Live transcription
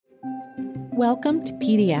Welcome to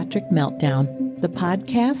Pediatric Meltdown, the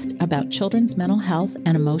podcast about children's mental health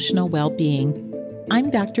and emotional well-being.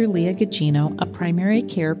 I'm Dr. Leah Gugino, a primary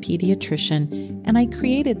care pediatrician, and I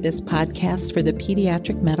created this podcast for the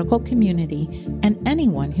pediatric medical community and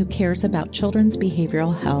anyone who cares about children's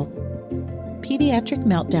behavioral health. Pediatric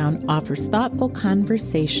Meltdown offers thoughtful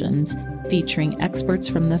conversations featuring experts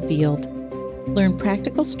from the field. Learn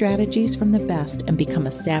practical strategies from the best and become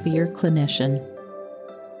a savvier clinician.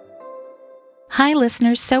 Hi,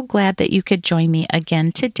 listeners. So glad that you could join me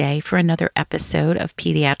again today for another episode of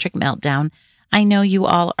Pediatric Meltdown. I know you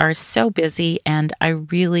all are so busy, and I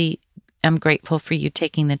really am grateful for you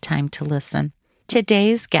taking the time to listen.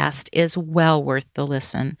 Today's guest is well worth the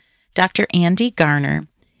listen. Dr. Andy Garner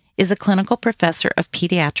is a clinical professor of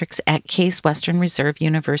pediatrics at Case Western Reserve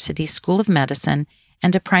University School of Medicine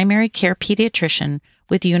and a primary care pediatrician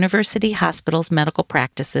with University Hospitals Medical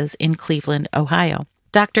Practices in Cleveland, Ohio.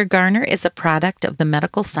 Dr. Garner is a product of the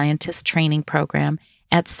Medical Scientist Training Program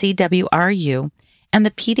at CWRU and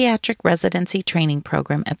the Pediatric Residency Training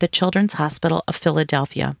Program at the Children's Hospital of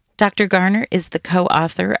Philadelphia. Dr. Garner is the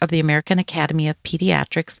co-author of the American Academy of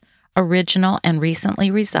Pediatrics' original and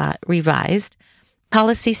recently revised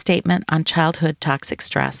policy statement on childhood toxic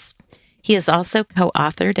stress. He has also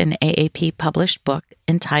co-authored an AAP published book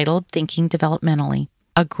entitled Thinking Developmentally,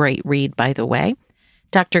 a great read, by the way.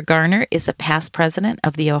 Dr. Garner is a past president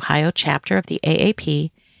of the Ohio chapter of the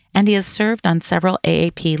AAP, and he has served on several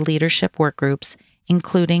AAP leadership work groups,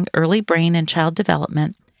 including early brain and child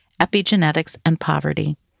development, epigenetics, and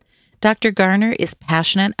poverty. Dr. Garner is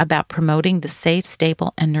passionate about promoting the safe,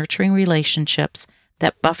 stable, and nurturing relationships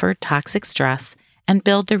that buffer toxic stress and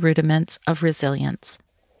build the rudiments of resilience.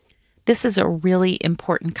 This is a really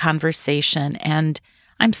important conversation, and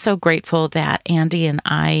I'm so grateful that Andy and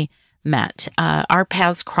I met. Our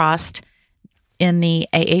paths crossed in the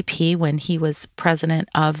AAP when he was president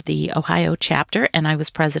of the Ohio chapter and I was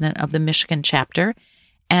president of the Michigan chapter.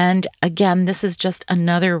 And again, this is just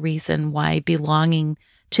another reason why belonging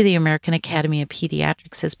to the American Academy of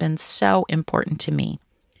Pediatrics has been so important to me.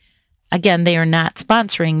 Again, they are not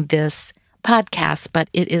sponsoring this podcast, but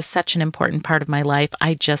it is such an important part of my life.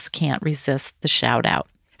 I just can't resist the shout out.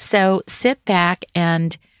 So sit back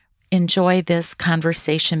and enjoy this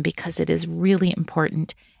conversation because it is really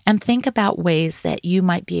important, and think about ways that you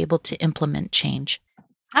might be able to implement change.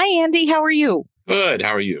 Hi, Andy. How are you? Good.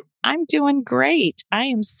 How are you? I'm doing great. I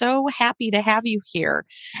am so happy to have you here.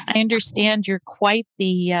 I understand you're quite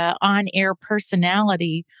the on-air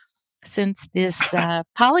personality since this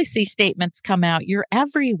policy statement's come out. You're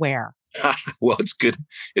everywhere. Well, it's good.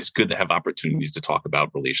 It's good to have opportunities to talk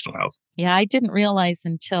about relational health. Yeah, I didn't realize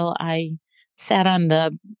until I sat on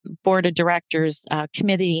the board of directors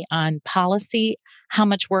committee on policy how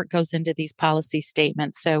much work goes into these policy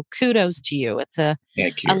statements. So kudos to you. Thank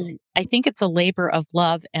you. I think it's a labor of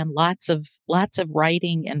love and lots of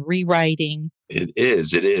writing and rewriting. It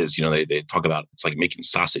is. You know, they talk about it's like making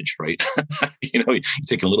sausage, right? You know, you're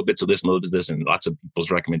taking little bits of this and little bits of this and lots of people's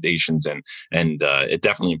recommendations, and it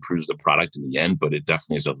definitely improves the product in the end. But it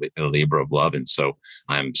definitely is a labor of love, and so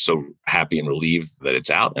I'm so happy and relieved that it's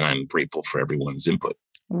out, and I'm grateful for everyone's input.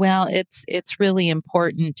 Well, it's really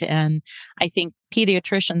important, and I think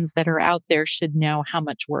pediatricians that are out there should know how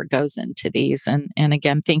much work goes into these. And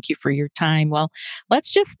again, thank you for your time. Well, let's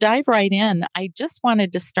just dive right in. I just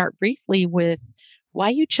wanted to start briefly with why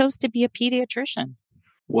you chose to be a pediatrician.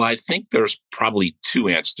 Well, I think there's probably two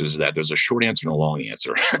answers to that. There's a short answer and a long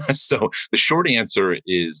answer. So the short answer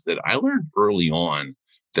is that I learned early on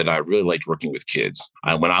that I really liked working with kids.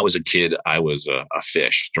 When I was a kid, I was a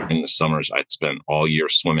fish. During the summers, I'd spend all year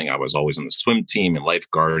swimming. I was always on the swim team and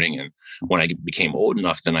lifeguarding. And when I became old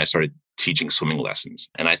enough, then I started teaching swimming lessons.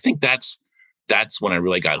 And I think that's when I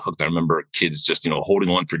really got hooked. I remember kids just, holding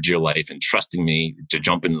on for dear life and trusting me to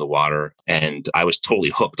jump into the water. And I was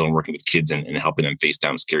totally hooked on working with kids and helping them face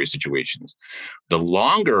down scary situations. The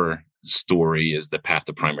longer story is the path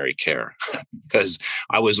to primary care, because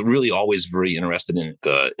I was really always very interested in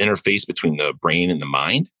the interface between the brain and the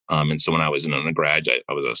mind. And so when I was an undergrad,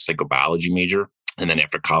 I was a psychobiology major. And then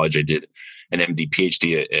after college, I did an MD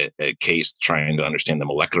PhD at Case trying to understand the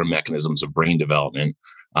molecular mechanisms of brain development.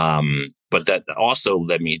 But that also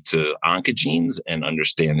led me to oncogenes and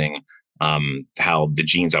understanding how the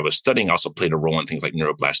genes I was studying also played a role in things like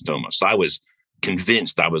neuroblastoma. So I was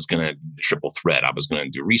convinced I was going to do the triple threat. I was going to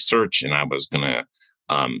do research, and I was going to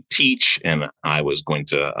teach, and I was going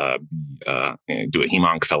to do a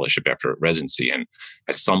hem-onc fellowship after residency. And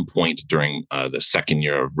at some point during the second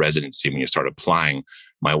year of residency, when you start applying,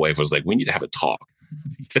 my wife was like, "We need to have a talk."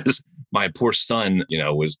 because my poor son,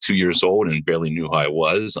 was 2 years old and barely knew who I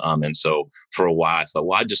was. And so for a while, I thought,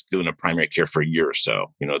 well, I'd just do a primary care for a year or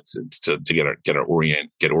so, to get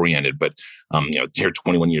oriented. But here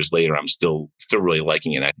 21 years later, I'm still really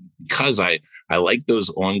liking it. I think because I like those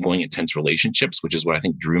ongoing intense relationships, which is what I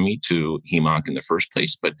think drew me to HEMONC in the first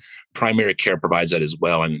place. But primary care provides that as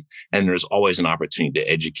well, and there's always an opportunity to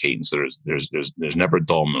educate, and so there's never a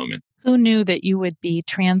dull moment. Who knew that you would be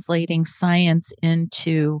translating science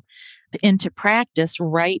into practice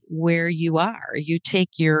right where you are? You take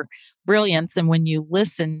your brilliance, and when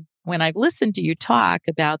I've listened to you talk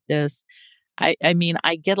about this, I mean,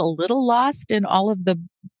 I get a little lost in all of the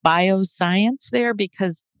bioscience there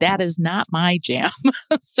because that is not my jam.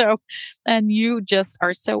 So, and you just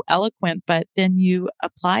are so eloquent, but then you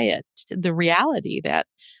apply it to the reality that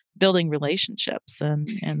building relationships,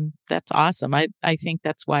 and that's awesome. I think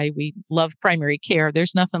that's why we love primary care.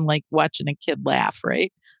 There's nothing like watching a kid laugh,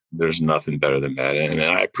 right? There's nothing better than that. And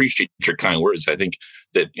I appreciate your kind words. I think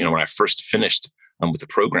that, when I first finished with the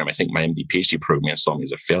program, I think my MD PhD program saw me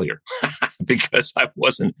as a failure because I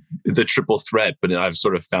wasn't the triple threat, but I've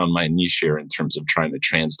sort of found my niche here in terms of trying to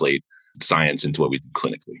translate science into what we do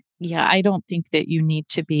clinically. Yeah, I don't think that you need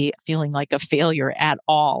to be feeling like a failure at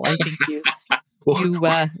all. I think you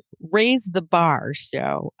raise the bar.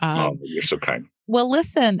 So, you're so kind. Well,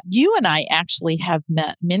 listen, you and I actually have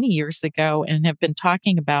met many years ago and have been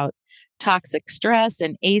talking about toxic stress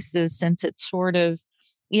and ACEs since it sort of,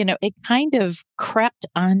 it kind of crept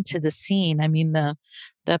onto the scene. I mean, the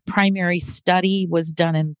primary study was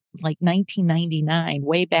done in like 1999,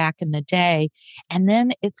 way back in the day. And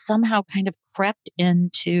then it somehow kind of crept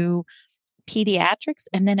into pediatrics,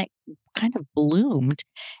 and then it kind of bloomed.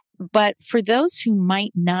 But for those who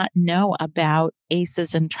might not know about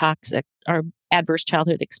ACEs and toxic or adverse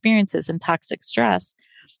childhood experiences and toxic stress,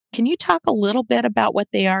 can you talk a little bit about what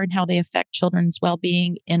they are and how they affect children's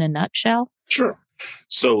well-being in a nutshell? Sure.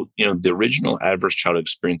 So, the original adverse childhood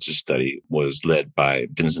experiences study was led by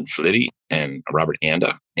Vincent Felitti and Robert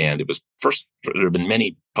Anda. And there have been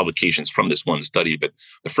many publications from this one study, but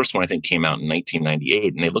the first one I think came out in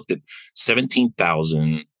 1998. And they looked at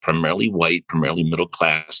 17,000 primarily white, primarily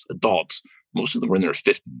middle-class adults. Most of them were in their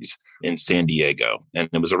 50s in San Diego. And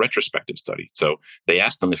it was a retrospective study. So they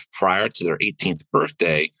asked them if prior to their 18th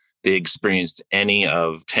birthday, they experienced any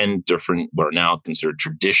of 10 different, what are now considered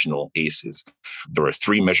traditional ACEs. There were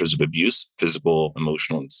 3 measures of abuse: physical,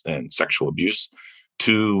 emotional, and sexual abuse;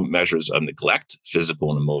 2 measures of neglect,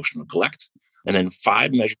 physical and emotional neglect; and then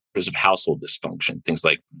 5 measures of household dysfunction, things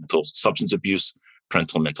like parental substance abuse,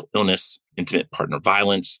 parental mental illness, intimate partner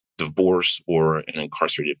violence, divorce, or an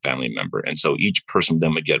incarcerated family member. And so each person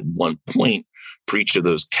then would get 1 point for each of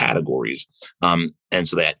those categories. And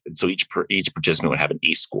so each participant would have an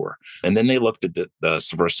ACE score. And then they looked at the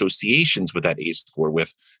severe associations with that ACE score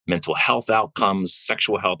with mental health outcomes,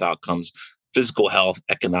 sexual health outcomes, physical health,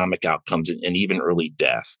 economic outcomes, and even early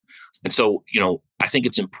death. And so, I think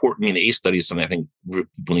it's important. I mean, the ACE study is something I think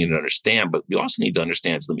people need to understand, but we also need to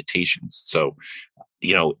understand its limitations. So,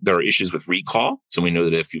 there are issues with recall. So we know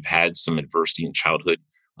that if you've had some adversity in childhood,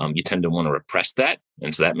 you tend to want to repress that.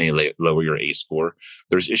 And so that may lower your ACE score.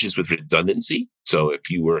 There's issues with redundancy. So if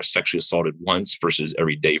you were sexually assaulted once versus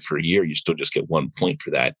every day for a year, you still just get 1 point for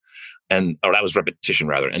that. Or that was repetition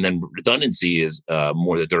rather. And then redundancy is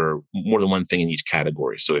more that there are more than one thing in each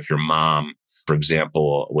category. So if your mom, for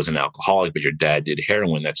example, was an alcoholic, but your dad did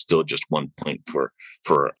heroin, that's still just 1 point for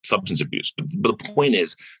substance abuse. But the point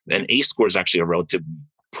is, an ACE score is actually a relatively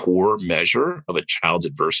poor measure of a child's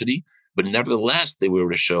adversity. But nevertheless, they were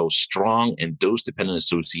able to show strong and dose-dependent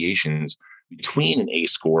associations between an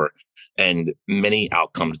ACE score and many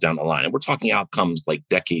outcomes down the line. And we're talking outcomes like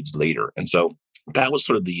decades later. And so that was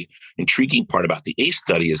sort of the intriguing part about the ACE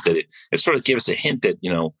study, is that it sort of gave us a hint that,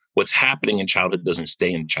 what's happening in childhood doesn't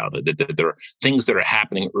stay in childhood, that there are things that are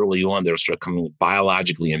happening early on that are sort of coming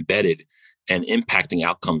biologically embedded and impacting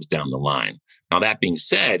outcomes down the line. Now, that being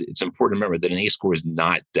said, it's important to remember that an ACE score is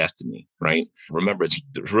not destiny, right? Remember, it's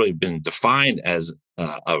really been defined as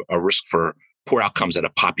a risk for poor outcomes at a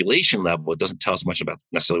population level. It doesn't tell us much about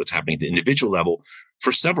necessarily what's happening at the individual level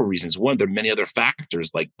for several reasons. One, there are many other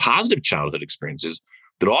factors like positive childhood experiences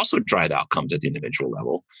that also drive outcomes at the individual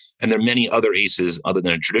level. And there are many other ACEs other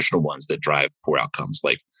than the traditional ones that drive poor outcomes,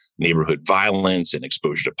 like neighborhood violence and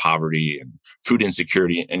exposure to poverty and food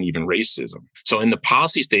insecurity and even racism. So in the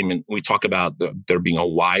policy statement, we talk about there being a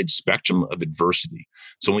wide spectrum of adversity.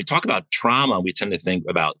 So when we talk about trauma, we tend to think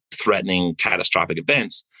about threatening catastrophic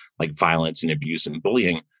events like violence and abuse and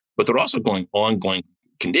bullying, but there are also ongoing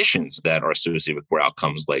conditions that are associated with poor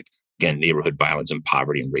outcomes, like, again, neighborhood violence and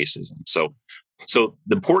poverty and racism. So So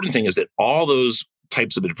the important thing is that all those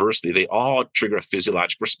types of adversity, they all trigger a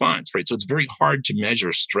physiologic response, right? So it's very hard to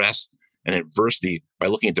measure stress and adversity by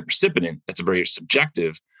looking at the precipitant. That's a very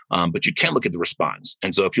subjective, but you can look at the response.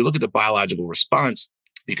 And so if you look at the biological response,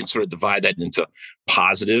 you can sort of divide that into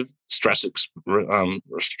positive stress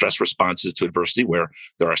responses to adversity, where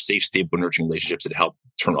there are safe, stable, nurturing relationships that help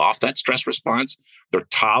turn off that stress response. They're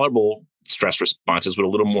tolerable stress responses, but a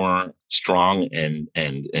little more strong and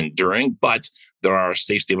enduring. But there are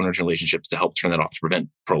safe, stable, nurturing relationships to help turn that off to prevent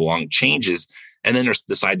prolonged changes. And then there's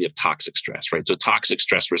this idea of toxic stress, right? So toxic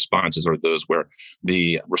stress responses are those where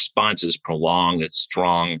the response is prolonged, it's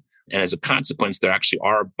strong, and as a consequence, there actually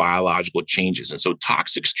are biological changes. And so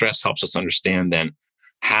toxic stress helps us understand then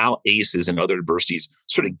how ACEs and other adversities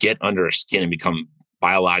sort of get under our skin and become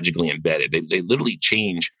biologically embedded. They literally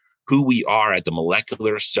change who we are at the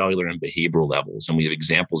molecular, cellular, and behavioral levels. And we have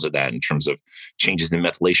examples of that in terms of changes in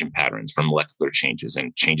methylation patterns from molecular changes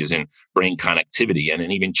and changes in brain connectivity, and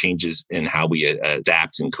even changes in how we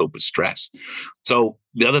adapt and cope with stress. So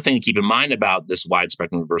the other thing to keep in mind about this wide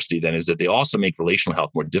spectrum adversity then is that they also make relational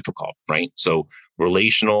health more difficult, right? So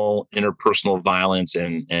relational, interpersonal violence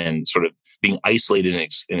and sort of being isolated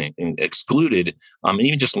and excluded, and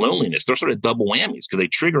even just loneliness, they're sort of double whammies because they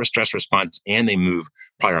trigger a stress response and they move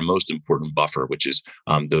probably our most important buffer, which is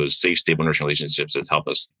those safe, stable, nurturing relationships that help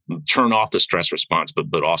us turn off the stress response,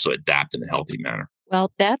 but also adapt in a healthy manner.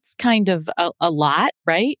 Well, that's kind of a lot,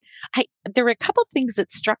 right? There were a couple things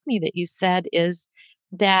that struck me that you said is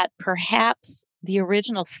that perhaps the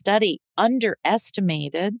original study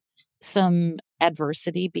underestimated some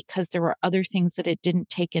adversity because there were other things that it didn't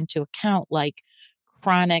take into account, like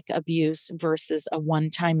chronic abuse versus a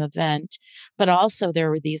one-time event. But also there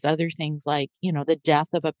were these other things like, the death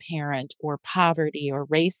of a parent or poverty or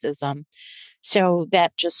racism. So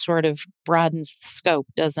that just sort of broadens the scope,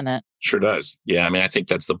 doesn't it? Sure does. Yeah. I mean, I think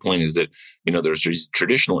that's the point is that, there's these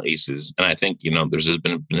traditional ACEs. And I think, there's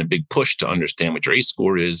been a big push to understand what your ACE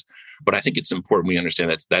score is. But I think it's important we understand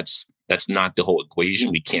that's not the whole equation.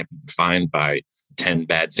 We can't be defined by 10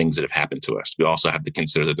 bad things that have happened to us. We also have to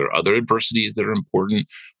consider that there are other adversities that are important.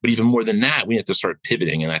 But even more than that, we have to start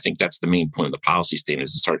pivoting. And I think that's the main point of the policy statement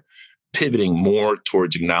is to start pivoting more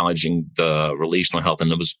towards acknowledging the relational health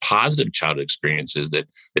and those positive childhood experiences that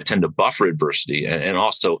tend to buffer adversity and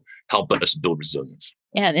also help us build resilience.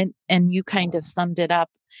 And you kind of summed it up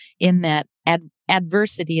in that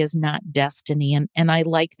adversity is not destiny. And I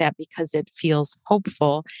like that because it feels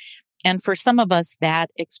hopeful. And for some of us that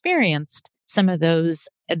experienced some of those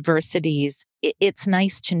adversities, it's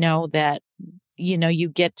nice to know that, you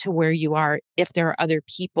get to where you are if there are other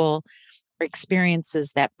people or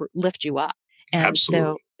experiences that lift you up. And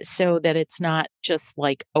Absolutely. so that it's not just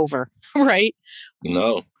like over, right?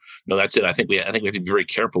 No, that's it. I think we have to be very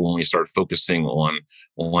careful when we start focusing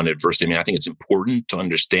on adversity. I mean, I think it's important to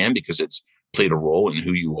understand because it's played a role in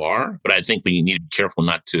who you are, but I think we need to be careful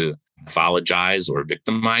not to pathologize or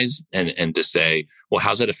victimize and to say, well,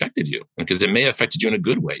 how's that affected you? Because it may have affected you in a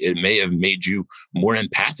good way. It may have made you more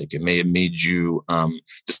empathic. It may have made you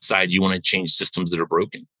decide you want to change systems that are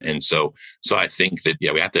broken. And so I think that,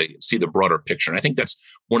 we have to see the broader picture. And I think that's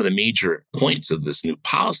one of the major points of this new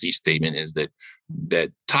policy statement is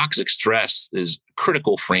that toxic stress is a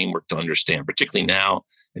critical framework to understand, particularly now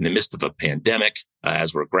in the midst of a pandemic,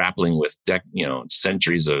 as we're grappling with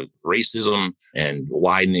centuries of racism and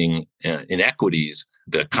widening inequities.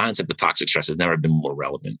 The concept of toxic stress has never been more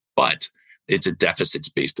relevant, but it's a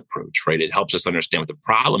deficits-based approach, right? It helps us understand what the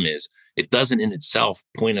problem is. It doesn't in itself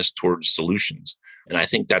point us towards solutions. And I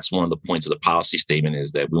think that's one of the points of the policy statement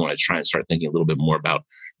is that we want to try and start thinking a little bit more about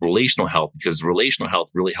relational health, because relational health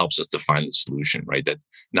really helps us to find the solution, right? That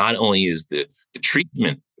not only is the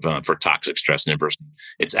treatment for toxic stress and adversity,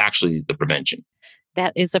 it's actually the prevention.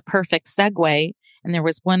 That is a perfect segue. And there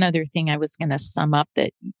was one other thing I was going to sum up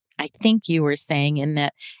that I think you were saying in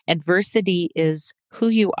that adversity is who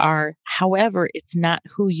you are. However, it's not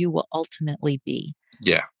who you will ultimately be.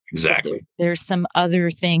 Yeah, exactly. So there's some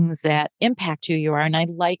other things that impact who you are. And I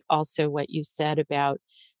like also what you said about,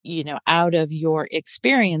 out of your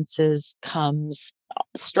experiences comes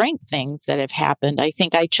strength things that have happened. I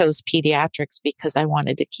think I chose pediatrics because I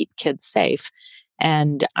wanted to keep kids safe.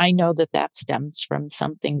 And I know that stems from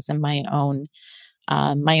some things in my own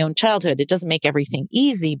childhood. It doesn't make everything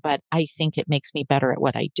easy, but I think it makes me better at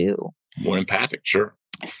what I do. More empathic, sure.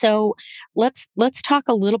 So let's talk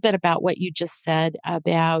a little bit about what you just said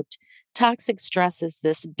about toxic stress is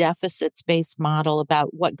this deficits-based model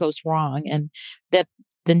about what goes wrong, and that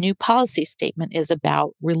the new policy statement is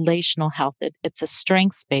about relational health. It's a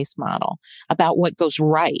strengths-based model about what goes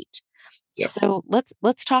right. Yeah, So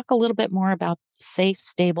let's talk a little bit more about safe,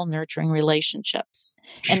 stable, nurturing relationships.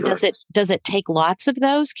 And sure. does it take lots of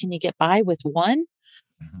those? Can you get by with one?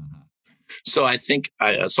 Mhm. So I think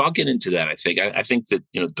so I'll get into that. I think that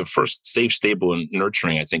the first safe, stable, and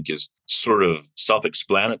nurturing I think is sort of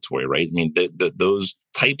self-explanatory, right? I mean, those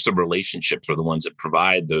types of relationships are the ones that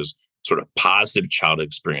provide those sort of positive childhood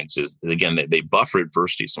experiences. And again, they buffer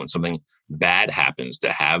adversity. So when something bad happens,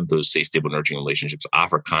 to have those safe, stable, nurturing relationships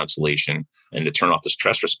offer consolation and to turn off the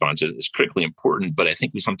stress response is critically important. But I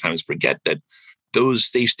think we sometimes forget that those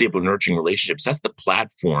safe, stable, nurturing relationships, that's the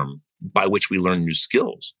platform by which we learn new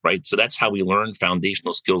skills, right? So that's how we learn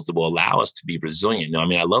foundational skills that will allow us to be resilient. Now, I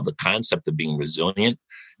mean, I love the concept of being resilient in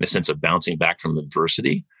the sense of bouncing back from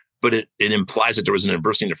adversity, but it implies that there was an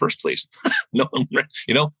adversity in the first place. No,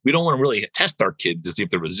 we don't want to really test our kids to see if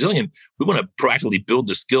they're resilient. We want to proactively build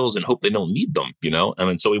the skills and hope they don't need them,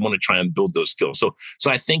 and so we want to try and build those skills. So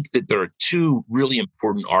I think that there are two really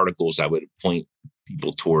important articles I would point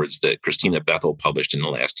people towards that Christina Bethel published in the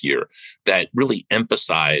last year that really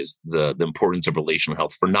emphasize the importance of relational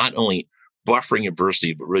health for not only buffering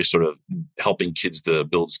adversity, but really sort of helping kids to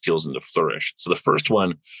build skills and to flourish. So the first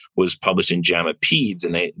one was published in JAMA Peds,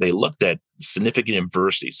 and they looked at significant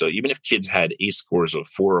adversity. So even if kids had ACE scores of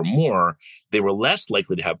 4 or more, they were less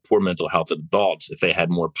likely to have poor mental health as adults if they had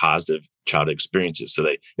more positive childhood experiences. So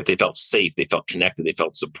if they felt safe, they felt connected, they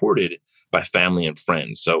felt supported by family and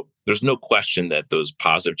friends. So there's no question that those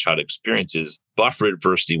positive childhood experiences buffer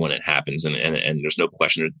adversity when it happens. And there's no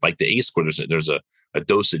question, like the ACE score, there's a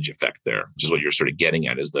dosage effect there, which is what you're sort of getting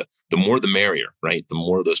at, is the more the merrier, right? The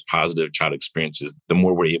more of those positive childhood experiences, the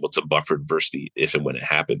more we're able to buffer adversity if and when it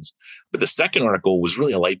happens. But the second article was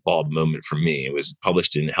really a light bulb moment for me. It was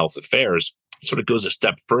published in Health Affairs. It sort of goes a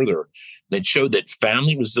step further. And it showed that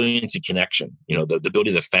family resilience and connection, the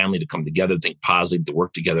ability of the family to come together, to think positive, to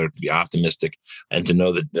work together, to be optimistic, and to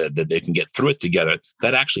know that they can get through it together,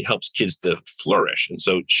 that actually helps kids to flourish. And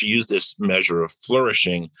so she used this measure of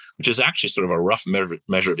flourishing, which is actually sort of a rough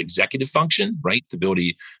measure of executive function, right?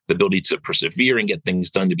 The ability to persevere and get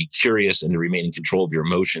things done, to be curious and to remain in control of your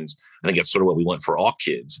emotions. I think that's sort of what we want for all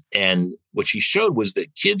kids. And what she showed was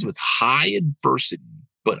that kids with high adversity,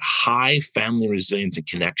 but high family resilience and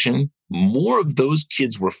connection, more of those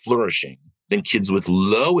kids were flourishing than kids with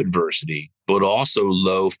low adversity, but also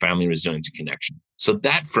low family resilience and connection. So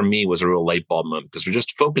that for me was a real light bulb moment, because we're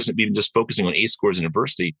just focusing on ACE scores and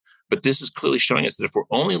adversity. But this is clearly showing us that if we're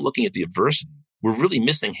only looking at the adversity, we're really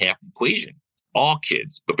missing half the equation. All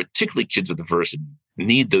kids, but particularly kids with adversity,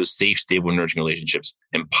 need those safe, stable, nurturing relationships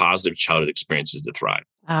and positive childhood experiences to thrive.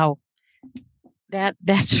 Wow.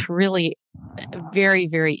 That's really very,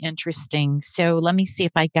 very interesting. So let me see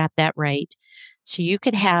if I got that right. So you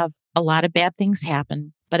could have a lot of bad things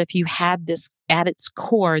happen, but if you had this at its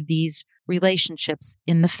core, these relationships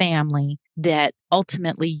in the family, that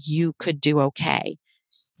ultimately you could do okay.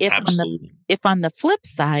 Absolutely. If on the flip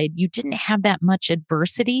side, you didn't have that much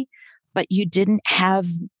adversity, but you didn't have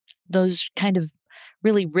those kind of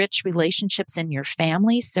really rich relationships in your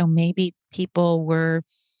family. So maybe people were,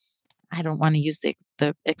 I don't want to use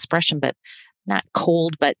the expression, but not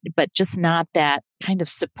cold, but just not that kind of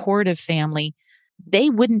supportive family, they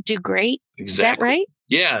wouldn't do great. Is that Exactly. right?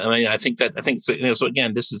 Yeah, I mean, I think so. So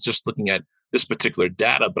again, this is just looking at this particular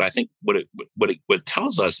data, but I think what it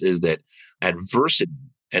tells us is that adversity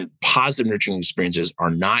and positive nurturing experiences are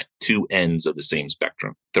not two ends of the same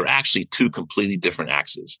spectrum. They're actually two completely different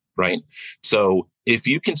axes, right? So if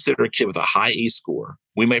you consider a kid with a high ACE score,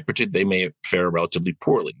 we might predict they may fare relatively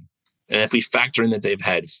poorly. And if we factor in that they've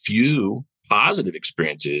had few positive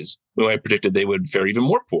experiences, we might predict that they would fare even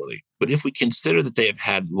more poorly. But if we consider that they have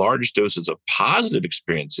had large doses of positive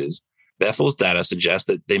experiences, Bethel's data suggests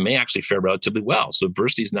that they may actually fare relatively well. So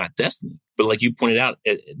adversity is not destiny. But like you pointed out,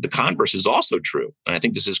 the converse is also true. And I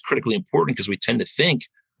think this is critically important, because we tend to think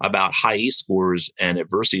about high ACE scores and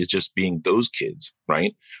adversity as just being those kids,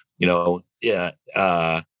 right?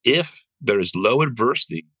 If there's low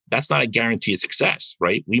adversity, that's not a guarantee of success,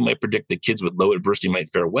 right? We might predict that kids with low adversity might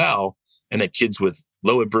fare well, and that kids with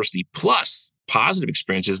low adversity plus positive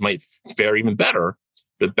experiences might fare even better.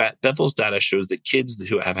 But Bethel's data shows that kids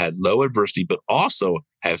who have had low adversity, but also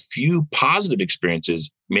have few positive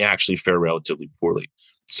experiences, may actually fare relatively poorly.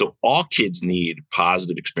 So all kids need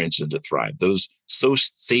positive experiences to thrive. Those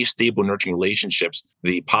safe, stable, nurturing relationships,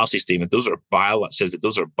 the policy statement, says that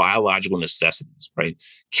those are biological necessities, right?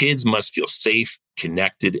 Kids must feel safe,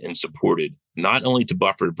 connected, and supported, not only to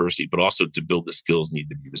buffer adversity, but also to build the skills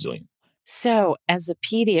needed to be resilient. So as a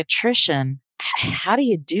pediatrician, how do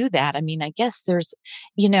you do that? I mean, I guess there's,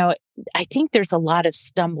 I think there's a lot of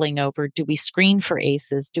stumbling over, do we screen for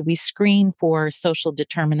ACEs? Do we screen for social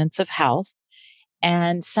determinants of health?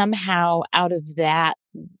 And somehow out of that,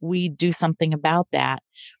 we do something about that.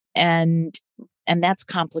 And that's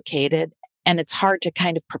complicated. And it's hard to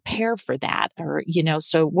kind of prepare for that, or,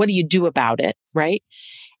 so what do you do about it? Right.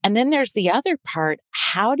 And then there's the other part.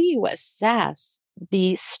 How do you assess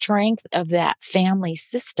the strength of that family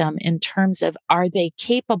system in terms of, are they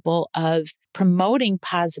capable of promoting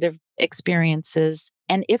positive experiences?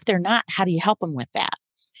 And if they're not, how do you help them with that?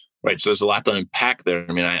 Right. So there's a lot to unpack there.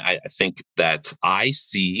 I mean, I think that I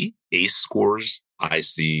see ACE scores. I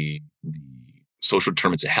see the social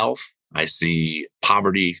determinants of health. I see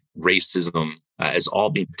poverty, racism as all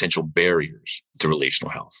being potential barriers to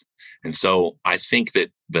relational health. And so I think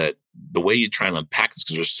that the way you try and unpack this,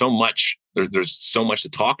 because there's so much to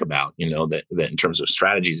talk about, that in terms of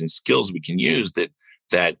strategies and skills we can use,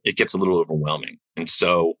 that it gets a little overwhelming. And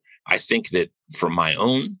so I think that from my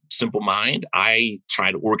own simple mind, I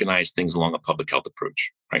try to organize things along a public health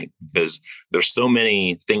approach, right? Because there's so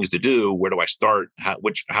many things to do. Where do I start? How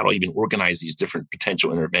do I even organize these different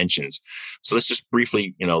potential interventions? So let's just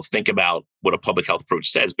briefly, think about what a public health approach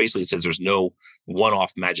says. Basically, it says there's no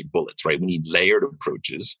one-off magic bullets, right? We need layered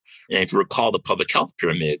approaches. And if you recall the public health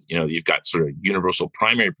pyramid, you've got sort of universal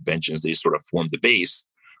primary preventions. They sort of form the base.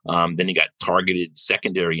 Then you got targeted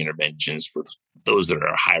secondary interventions for those that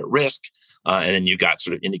are higher risk. And then you got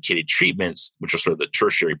sort of indicated treatments, which are sort of the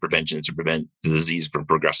tertiary prevention to prevent the disease from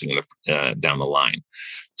progressing down the line.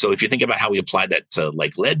 So if you think about how we apply that to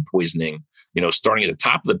like lead poisoning, starting at the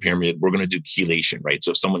top of the pyramid, we're going to do chelation, right?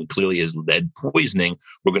 So if someone clearly has lead poisoning,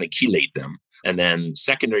 we're going to chelate them. And then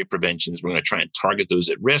secondary preventions, we're going to try and target those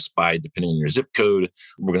at risk by, depending on your zip code,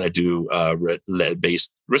 we're going to do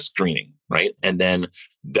lead-based risk screening, right? And then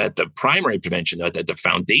that the primary prevention, that the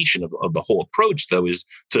foundation of the whole approach, though, is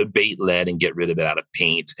to abate lead and get rid of it out of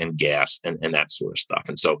paint and gas and that sort of stuff.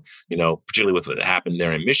 And so, particularly with what happened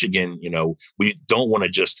there in Michigan, we don't want to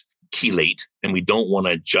just chelate and we don't want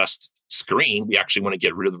to just screen. We actually want to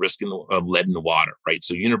get rid of the risk of lead in the water, right?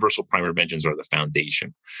 So universal primary preventions are the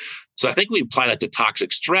foundation. So I think we apply that to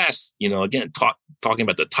toxic stress. Again, talking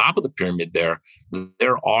about the top of the pyramid there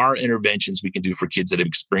are interventions we can do for kids that have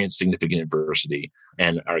experienced significant adversity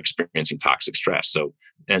and are experiencing toxic stress. So,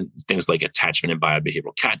 and things like attachment and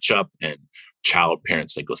biobehavioral catch-up and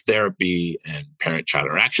child-parent psychotherapy and parent-child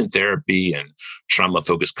interaction therapy and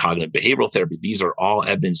trauma-focused cognitive behavioral therapy. These are all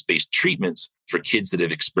evidence-based treatments for kids that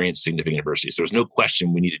have experienced significant adversity. So there's no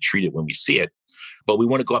question we need to treat it when we see it, but we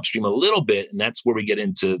want to go upstream a little bit. And that's where we get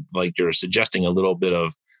into, like you're suggesting, a little bit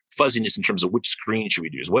of fuzziness in terms of which screen should we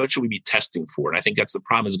do? What should we be testing for? And I think that's the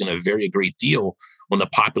problem, is going to vary a great deal on the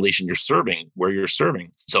population you're serving, where you're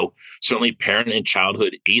serving. So certainly parent and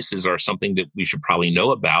childhood ACEs are something that we should probably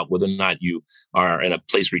know about. Whether or not you are in a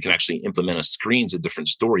place where you can actually implement a screen is a different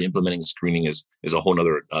story. Implementing screening is a whole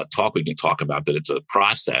nother talk we can talk about, but it's a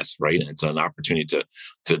process, right? And it's an opportunity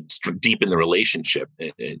to deepen the relationship.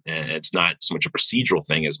 It's not so much a procedural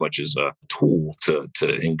thing as much as a tool to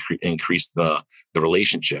increase the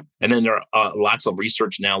relationship. And then there are lots of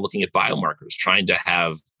research now looking at biomarkers, trying to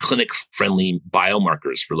have clinic-friendly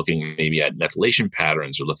biomarkers for looking maybe at methylation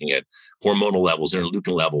patterns or looking at hormonal levels,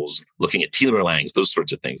 interleukin levels, looking at telomere lengths, those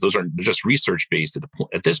sorts of things. Those are just research-based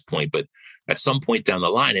at this point, but at some point down the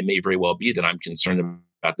line, it may very well be that I'm concerned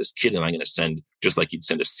about this kid and I'm going to send, just like you'd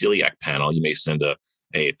send a celiac panel, you may send a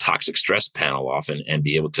toxic stress panel off and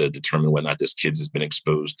be able to determine whether or not this kid has been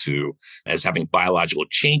exposed to as having biological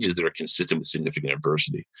changes that are consistent with significant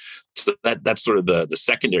adversity. So that's sort of the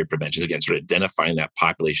secondary preventions, again, sort of identifying that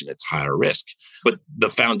population that's higher risk. But the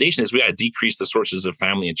foundation is we got to decrease the sources of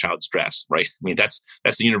family and child stress, right? I mean, that's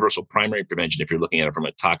the universal primary prevention if you're looking at it from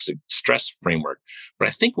a toxic stress framework. But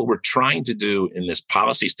I think what we're trying to do in this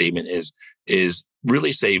policy statement is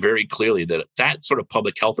really say very clearly that sort of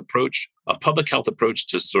public health approach, a public health approach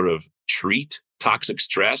to sort of treat toxic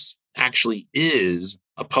stress, actually is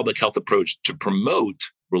a public health approach to promote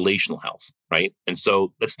relational health, right? And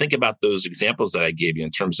so let's think about those examples that I gave you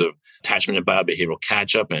in terms of attachment and biobehavioral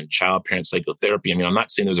catch-up and child-parent psychotherapy. I mean, I'm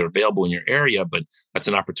not saying those are available in your area, but that's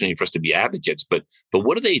an opportunity for us to be advocates. But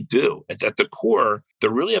what do they do? At the core, they're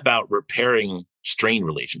really about repairing strained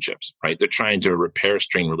relationships, right? They're trying to repair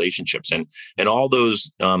strained relationships. And all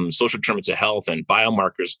those social determinants of health and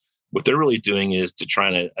biomarkers, what they're really doing is to try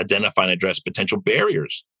to identify and address potential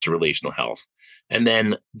barriers to relational health. And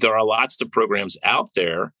then there are lots of programs out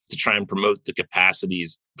there to try and promote the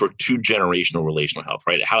capacities for 2-generational relational health,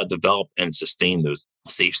 right? How to develop and sustain those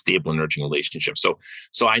safe, stable, and nurturing relationships.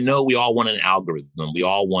 So I know we all want an algorithm. We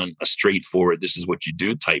all want a straightforward, this is what you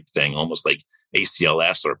do type thing, almost like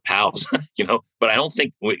ACLS or PALS, but I don't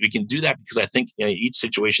think we can do that because I think each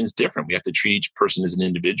situation is different. We have to treat each person as an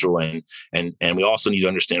individual, and we also need to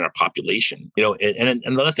understand our population. And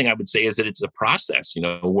another thing I would say is that it's a process.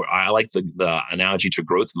 I like the analogy to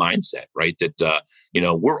growth mindset, right? That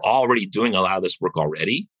we're already doing a lot of this work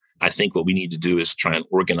already. I think what we need to do is try and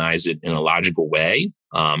organize it in a logical way.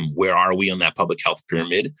 Where are we on that public health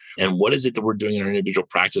pyramid? And what is it that we're doing in our individual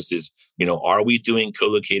practices? Are we doing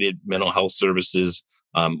co-located mental health services?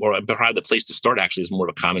 Or probably the place to start actually is more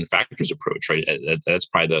of a common factors approach, right? That's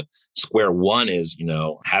probably the square one is,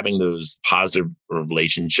 having those positive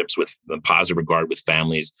relationships with positive regard with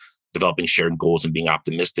families, developing shared goals and being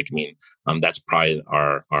optimistic. That's probably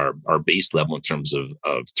our base level in terms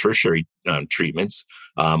of tertiary treatments.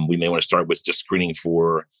 We may want to start with just screening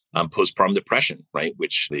for postpartum depression, right?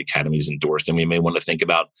 Which the Academy has endorsed. And we may want to think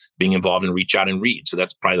about being involved in Reach Out and Read. So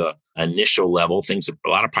that's probably the initial level, things that a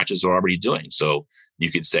lot of practices are already doing. So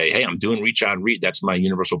you could say, hey, I'm doing Reach Out and Read. That's my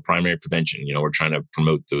universal primary prevention. We're trying to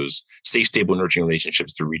promote those safe, stable, nurturing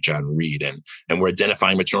relationships through Reach Out and Read. And we're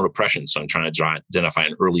identifying maternal depression. So I'm trying to identify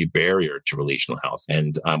an early barrier to relational health.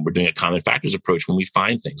 And we're doing a common factors approach when we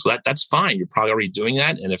find things. Well, that's fine. You're probably already doing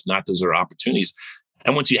that. And if not, those are opportunities.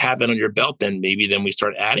 And once you have that on your belt, then we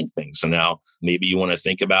start adding things. So now maybe you want to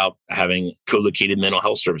think about having co-located mental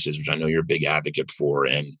health services, which I know you're a big advocate for,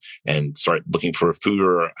 and start looking for food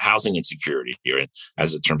or housing insecurity here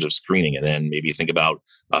as in terms of screening. And then maybe think about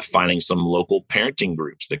finding some local parenting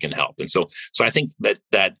groups that can help. And so I think that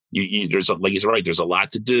there's like he's right, there's a lot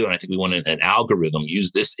to do. And I think we want an algorithm,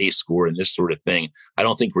 use this ACE score and this sort of thing. I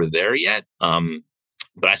don't think we're there yet.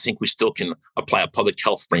 But I think we still can apply a public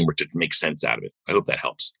health framework to make sense out of it. I hope that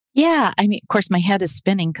helps. Yeah. I mean, of course, my head is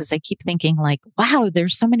spinning because I keep thinking like, wow,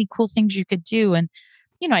 there's so many cool things you could do. And,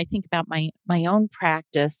 I think about my own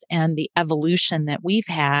practice and the evolution that we've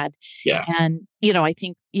had. Yeah. And, I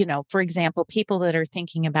think, for example, people that are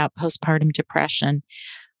thinking about postpartum depression,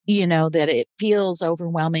 that it feels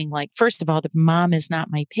overwhelming. Like, first of all, the mom is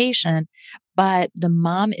not my patient, but the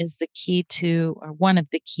mom is the key to, or one of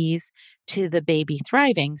the keys to the baby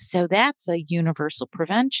thriving. So that's a universal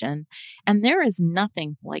prevention. And there is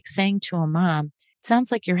nothing like saying to a mom, it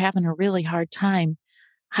sounds like you're having a really hard time.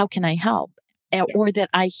 How can I help? Or that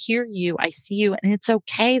I hear you, I see you, and it's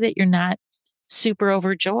okay that you're not super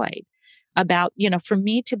overjoyed about, for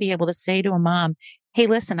me to be able to say to a mom, hey,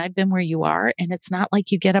 listen, I've been where you are. And it's not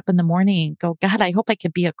like you get up in the morning and go, God, I hope I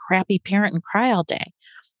could be a crappy parent and cry all day.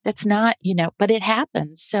 That's not, but it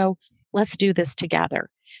happens. So let's do this together.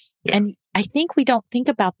 Yeah. And I think we don't think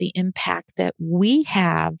about the impact that we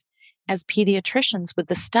have as pediatricians with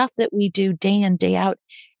the stuff that we do day in, day out.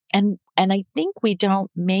 And I think we don't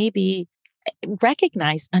maybe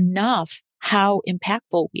recognize enough how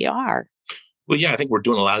impactful we are. Well, yeah, I think we're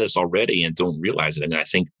doing a lot of this already and don't realize it. I mean, I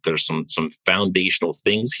think there's some foundational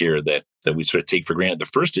things here that we sort of take for granted. The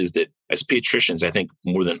first is that as pediatricians, I think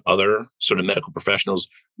more than other sort of medical professionals,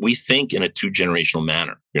 we think in a 2-generational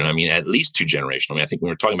manner. At least 2-generational. I think when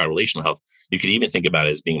we're talking about relational health, you could even think about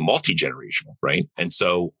it as being multi-generational, right? And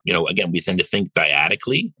so, again, we tend to think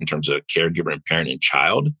dyadically in terms of caregiver and parent and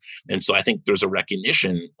child. And so I think there's a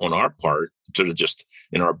recognition on our part, sort of just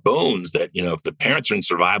in our bones, that, if the parents are in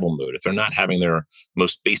survival mode, if they're not having their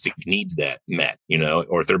most basic needs met,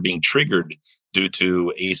 or if they're being triggered due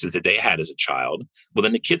to ACEs that they had as a child, well,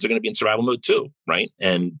 then the kids are going to be in survival mode too, right?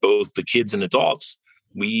 And both the kids and adults,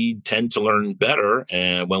 we tend to learn better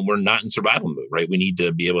when we're not in survival mode, right? We need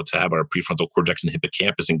to be able to have our prefrontal cortex and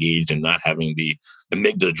hippocampus engaged and not having the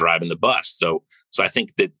amygdala driving the bus. So I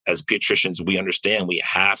think that as pediatricians, we understand we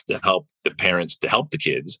have to help the parents to help the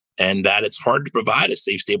kids, and that it's hard to provide a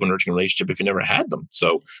safe, stable, nurturing relationship if you never had them.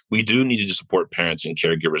 So we do need to support parents and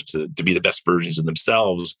caregivers to be the best versions of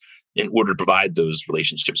themselves in order to provide those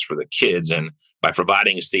relationships for the kids. And by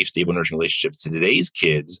providing a safe, stable, nurturing relationships to today's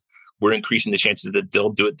kids, we're increasing the chances that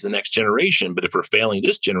they'll do it to the next generation. But if we're failing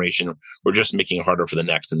this generation, we're just making it harder for the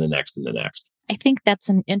next and the next and the next. I think that's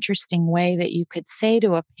an interesting way that you could say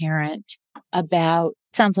to a parent about,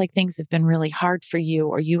 sounds like things have been really hard for you,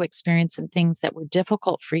 or you experienced some things that were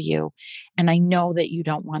difficult for you. And I know that you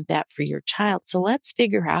don't want that for your child. So let's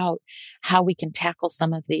figure out how we can tackle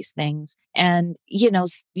some of these things. And,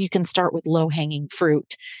 you can start with low hanging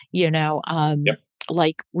fruit, Yep.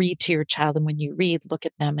 Like read to your child. And when you read, look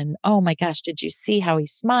at them and, oh my gosh, did you see how he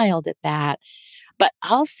smiled at that? But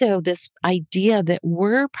also this idea that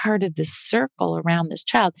we're part of this circle around this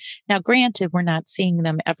child. Now, granted, we're not seeing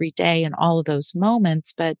them every day in all of those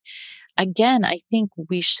moments. But again, I think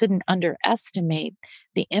we shouldn't underestimate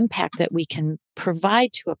the impact that we can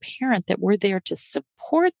provide to a parent, that we're there to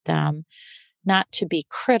support them not to be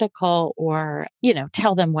critical or,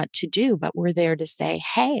 tell them what to do, but we're there to say,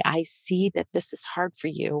 hey, I see that this is hard for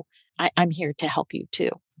you. I'm here to help you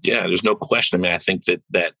too. Yeah, there's no question. I mean, I think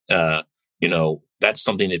that's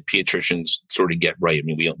something that pediatricians sort of get right. I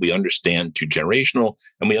mean, we understand two generational,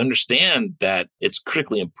 and we understand that it's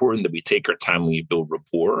critically important that we take our time when we build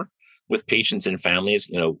rapport with patients and families.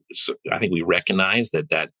 So I think we recognize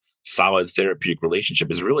that solid therapeutic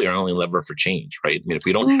relationship is really our only lever for change, right? I mean, if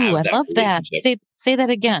we don't have I that love that. Say that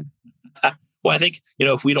again. Well, I think,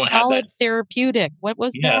 if we don't have solid that therapeutic, what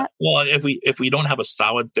was that? Well, if we don't have a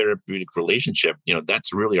solid therapeutic relationship,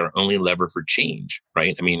 that's really our only lever for change,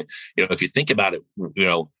 right? I mean, if you think about it,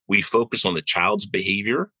 we focus on the child's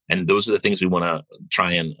behavior, and those are the things we want to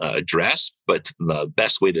try and address. But the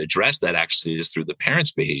best way to address that actually is through the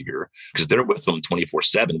parents' behavior, because they're with them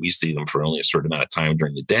 24/7. We see them for only a certain amount of time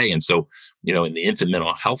during the day. And so, in the infant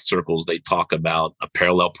mental health circles, they talk about a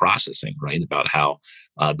parallel processing, right? About how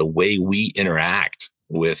the way we interact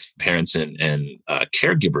with parents and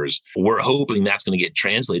caregivers, we're hoping that's going to get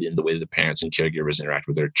translated in the way that the parents and caregivers interact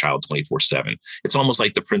with their child 24/7. It's almost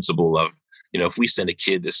like the principle of, if we send a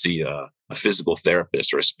kid to see a physical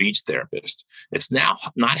therapist or a speech therapist, it's now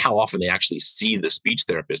not how often they actually see the speech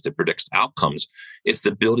therapist that predicts outcomes. It's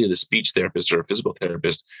the ability of the speech therapist or a physical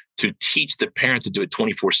therapist to teach the parent to do it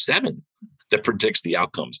 24/7 that predicts the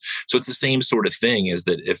outcomes. So it's the same sort of thing, is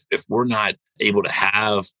that if we're not able to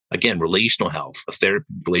have, again, relational health, a therapy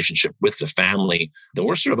relationship with the family, then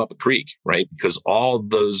we're sort of up a creek, right? Because all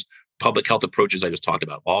those public health approaches I just talked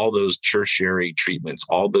about, all those tertiary treatments,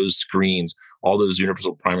 all those screens, all those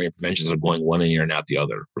universal primary interventions are going one ear and out the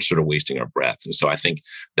other. We're sort of wasting our breath. And so I think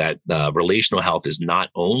that relational health is not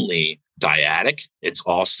only dyadic, it's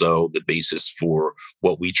also the basis for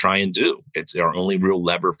what we try and do. It's our only real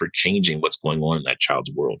lever for changing what's going on in that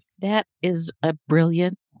child's world. That is a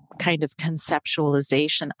brilliant kind of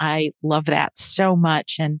conceptualization. I love that so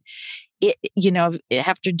much. And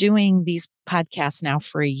after doing these podcasts now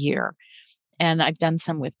for a year, and I've done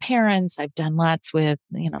some with parents, I've done lots with,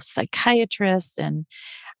 psychiatrists, and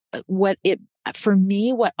for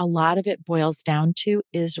me, what a lot of it boils down to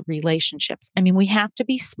is relationships. I mean, we have to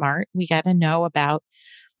be smart. We got to know about,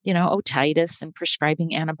 otitis and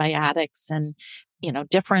prescribing antibiotics and,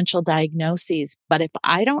 differential diagnoses. But if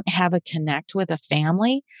I don't have a connect with a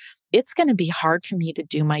family, it's going to be hard for me to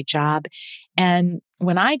do my job. And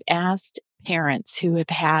when I've asked parents who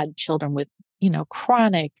have had children with,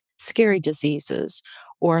 chronic scary diseases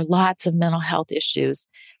or lots of mental health issues,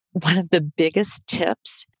 one of the biggest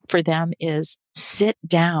tips for them is sit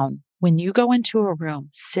down. When you go into a room,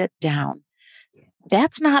 sit down.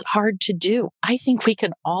 That's not hard to do. I think we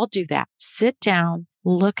can all do that. Sit down,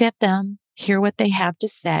 look at them, hear what they have to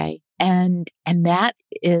say. And that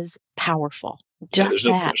is powerful.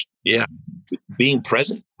 Yeah. Being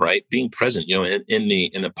present, right? Being present, in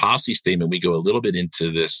the policy statement, we go a little bit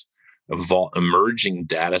into this emerging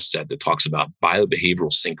data set that talks about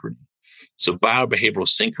biobehavioral synchrony. So biobehavioral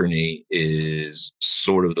synchrony is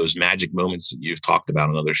sort of those magic moments that you've talked about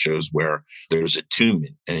on other shows where there's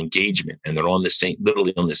attunement and engagement, and they're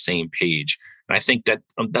literally on the same page. And I think that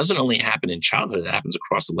doesn't only happen in childhood, it happens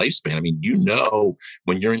across the lifespan. I mean,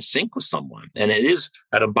 when you're in sync with someone, and it is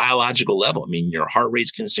at a biological level. I mean, your heart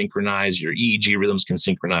rates can synchronize, your EEG rhythms can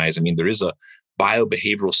synchronize. I mean, there is a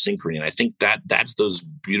biobehavioral synchrony. And I think that's those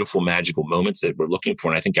beautiful, magical moments that we're looking for.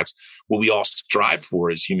 And I think that's what we all strive for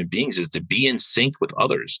as human beings, is to be in sync with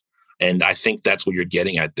others. And I think that's what you're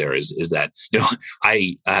getting at there is that,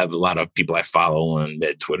 I have a lot of people I follow on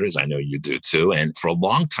med Twitter, as I know you do too. And for a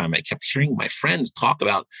long time, I kept hearing my friends talk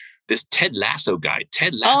about this Ted Lasso guy.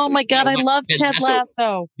 Ted Lasso. Oh my God, I love Ted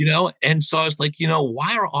Lasso. And so I was like,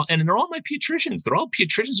 why are all, and they're all my pediatricians. They're all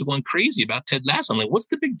pediatricians who are going crazy about Ted Lasso. I'm like, what's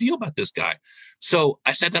the big deal about this guy? So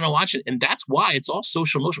I sat down and watched it. And that's why it's all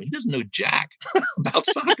social emotional. He doesn't know jack about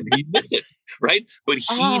soccer. He admits it, right? But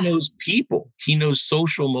he knows people. He knows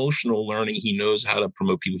social emotional learning. He knows how to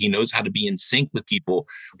promote people. He knows how to be in sync with people.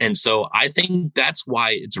 And so I think that's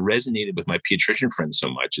why it's resonated with my pediatrician friends so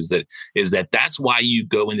much, is that that's why you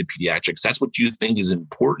go into pediatrics. That's what you think is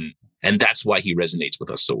important. And that's why he resonates with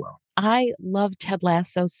us so well. I love Ted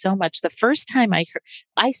Lasso so much. The first time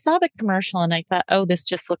I saw the commercial and I thought, oh, this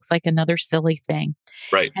just looks like another silly thing.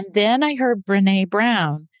 Right. And then I heard Brene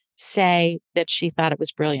Brown say that she thought it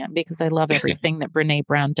was brilliant, because I love everything that Brene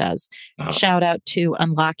Brown does. Shout out to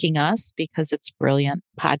Unlocking Us, because it's brilliant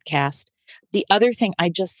podcast. The other thing, I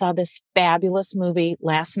just saw this fabulous movie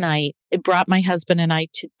last night. It brought my husband and I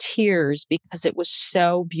to tears because it was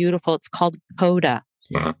so beautiful. It's called Coda.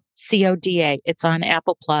 CODA. It's on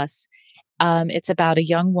Apple Plus. It's about a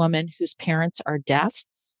young woman whose parents are deaf,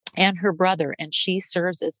 and her brother, and she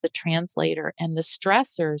serves as the translator and the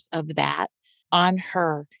stressors of that on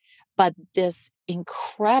her. But this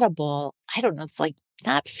incredible, I don't know, it's like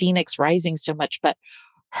not Phoenix rising so much, but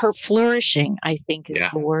her flourishing, I think is Yeah.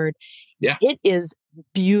 the word. Yeah. It is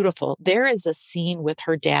beautiful. There is a scene with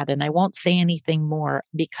her dad, and I won't say anything more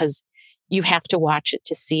because you have to watch it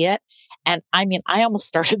to see it. And I mean, I almost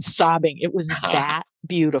started sobbing. It was that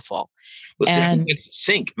beautiful. Well, see, I think And it's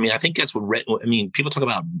sync. I mean, I think that's what, I mean, people talk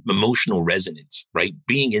about emotional resonance, right?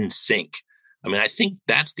 Being in sync. I mean, I think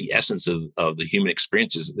that's the essence of the human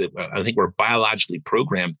experiences. I think we're biologically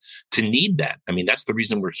programmed to need that. I mean, that's the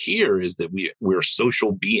reason we're here, is that we're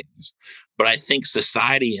social beings. But I think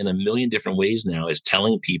society in a million different ways now is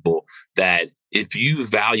telling people that if you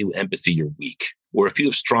value empathy, you're weak. Or if you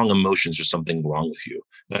have strong emotions, there's something wrong with you.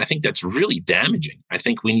 And I think that's really damaging. I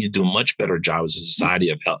think we need to do a much better job as a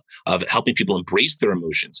society of helping people embrace their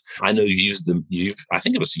emotions. I know I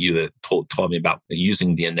think it was you that told me about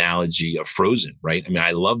using the analogy of Frozen, right? I mean,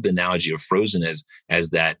 I love the analogy of Frozen as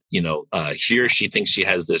that, here she thinks she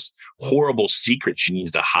has this horrible secret she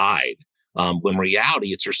needs to hide. When in reality,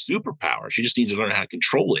 it's her superpower. She just needs to learn how to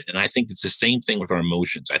control it. And I think it's the same thing with our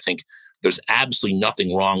emotions. I think there's absolutely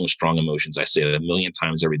nothing wrong with strong emotions. I say it a million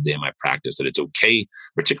times every day in my practice, that it's okay,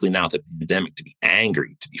 particularly now with the pandemic, to be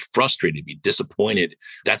angry, to be frustrated, to be disappointed.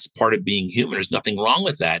 That's part of being human. There's nothing wrong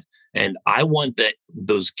with that. And I want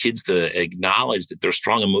those kids to acknowledge that their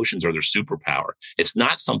strong emotions are their superpower. It's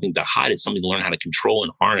not something to hide. It's something to learn how to control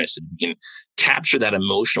and harness. And you can capture that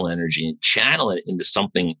emotional energy and channel it into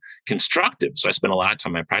something constructive. So I spend a lot of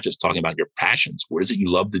time in my practice talking about your passions. What is it you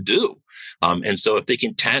love to do? And so if they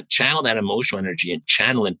can channel that emotional energy and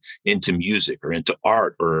channel it into music or into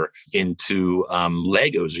art or into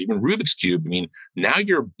Legos or even Rubik's Cube, I mean, now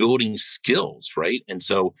you're building skills, right? And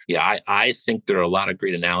so, yeah, I think there are a lot of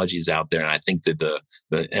great analogies out there. And I think that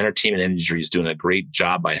the entertainment industry is doing a great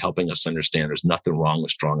job by helping us understand there's nothing wrong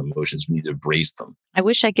with strong emotions. We need to embrace them. I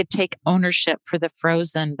wish I could take ownership for the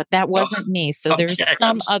Frozen, but that wasn't me. So there's Okay,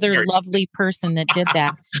 some other lovely person that did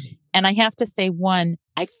that. And I have to say, one,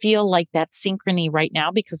 I feel like that synchrony right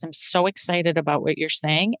now because I'm so excited about what you're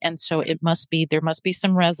saying. And so there must be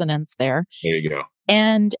some resonance there. There you go.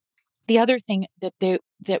 And the other thing that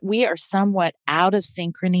we are somewhat out of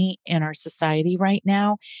synchrony in our society right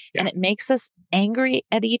now, and it makes us angry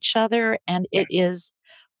at each other, and it is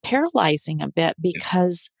paralyzing a bit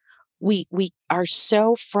because we are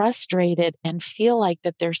so frustrated and feel like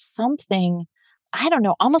that there's something, I don't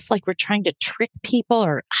know, almost like we're trying to trick people,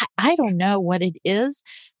 or I don't know what it is,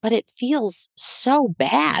 but it feels so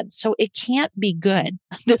bad. So it can't be good,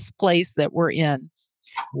 this place that we're in.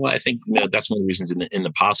 Well, I think that's one of the reasons in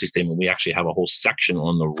the policy statement, we actually have a whole section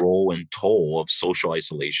on the role and toll of social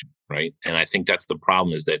isolation, right? And I think that's the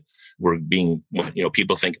problem, is that we're being,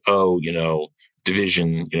 people think,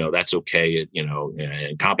 division, that's okay,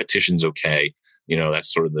 and competition's okay.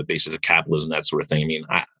 That's sort of the basis of capitalism, that sort of thing. I mean,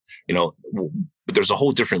 but there's a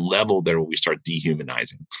whole different level there when we start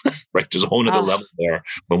dehumanizing, right? There's a whole other level there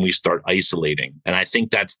when we start isolating. And I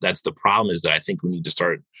think that's the problem, is that I think we need to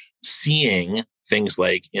start seeing things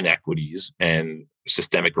like inequities and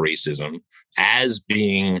systemic racism as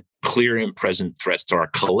being clear and present threats to our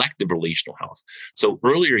collective relational health. So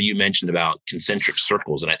earlier you mentioned about concentric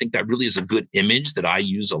circles, and I think that really is a good image that I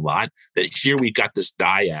use a lot, that here we've got this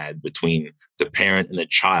dyad between the parent and the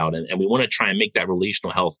child, and we want to try and make that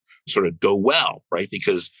relational health sort of go well, right?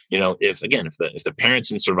 Because, if the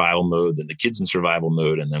parent's in survival mode, then the kid's in survival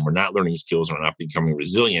mode, and then we're not learning skills and we're not becoming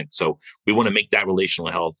resilient. So we want to make that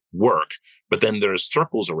relational health work. But then there's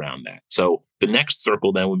circles around that. So the next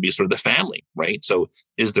circle then would be sort of the family, right? So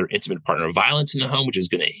is there intimate partner violence in the home, which is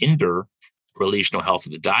going to hinder relational health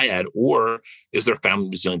of the dyad, or is there family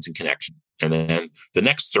resilience and connection? And then the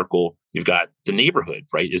next circle, you've got the neighborhood,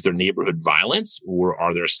 right? Is there neighborhood violence, or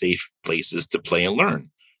are there safe places to play and learn?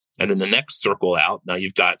 And then the next circle out, now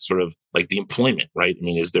you've got sort of like the employment, right? I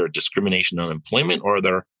mean, is there discrimination on employment, or are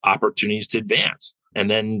there opportunities to advance? And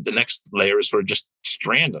then the next layer is sort of just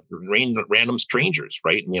random strangers,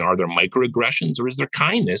 right? I mean, are there microaggressions, or is there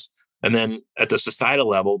kindness? And then at the societal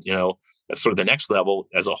level, that's sort of the next level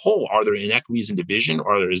as a whole. Are there inequities and division,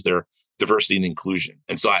 or is there diversity and inclusion?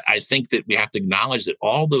 And so I think that we have to acknowledge that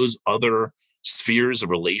all those other spheres of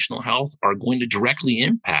relational health are going to directly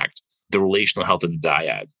impact the relational health of the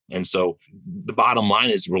dyad. And so the bottom line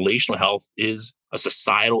is relational health is a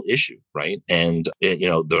societal issue, right? And,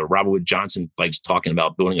 the Robert Wood Johnson likes talking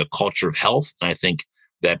about building a culture of health. And I think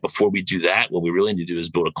that before we do that, what we really need to do is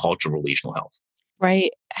build a culture of relational health.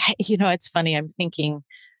 Right. It's funny. I'm thinking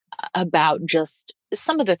about just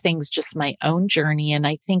some of the things, just my own journey. And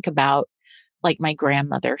I think about like my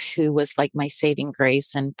grandmother, who was like my saving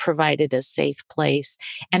grace and provided a safe place.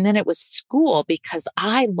 And then it was school because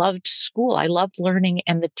I loved school. I loved learning,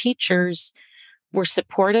 and the teachers were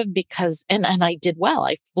supportive because, and I did well.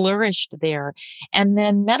 I flourished there. And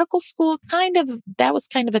then medical school that was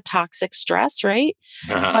kind of a toxic stress, right?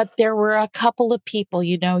 But there were a couple of people,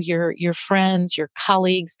 your friends, your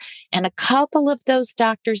colleagues, and a couple of those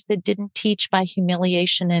doctors that didn't teach by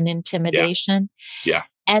humiliation and intimidation. Yeah.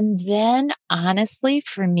 And then honestly,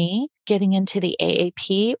 for me, getting into the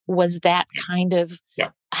AAP was that kind of,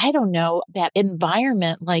 I don't know, that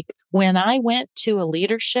environment. Like when I went to a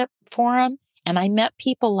leadership forum and I met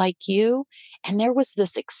people like you, and there was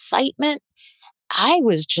this excitement, I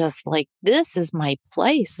was just like, this is my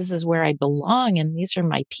place. This is where I belong. And these are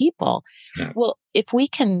my people. Yeah. Well, if we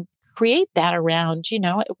can create that around,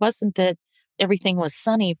 it wasn't that everything was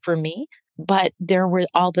sunny for me, but there were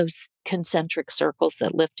all those concentric circles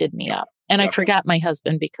that lifted me up. And I forgot my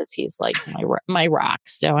husband because he's like my rock.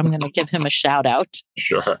 So I'm going to give him a shout out.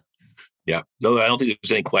 Sure. Yeah. No, I don't think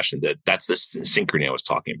there's any question that that's the synchrony I was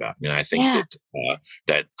talking about. I mean, I think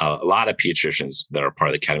that a lot of pediatricians that are part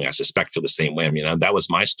of the academy, I suspect, feel the same way. I mean, that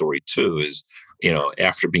was my story too, is,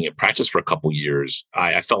 after being in practice for a couple of years,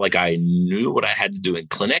 I felt like I knew what I had to do in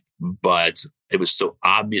clinic, but it was so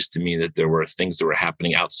obvious to me that there were things that were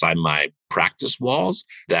happening outside my practice walls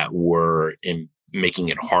that were making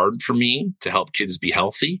it hard for me to help kids be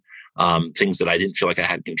healthy. Things that I didn't feel like I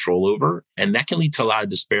had control over. And that can lead to a lot of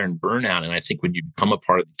despair and burnout. And I think when you become a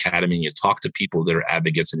part of the academy and you talk to people that are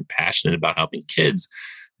advocates and passionate about helping kids,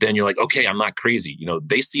 then you're like, okay, I'm not crazy.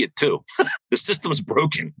 They see it too. The system's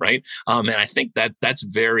broken, right? And I think that's that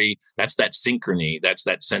synchrony. That's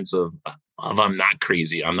that sense of I'm not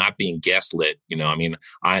crazy. I'm not being gaslit.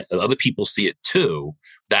 Other people see it too.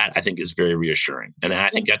 That I think is very reassuring. And I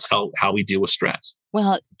think that's how we deal with stress.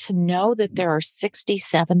 Well, to know that there are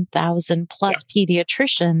 67,000 plus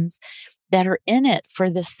pediatricians that are in it for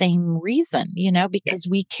the same reason, because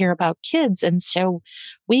we care about kids. And so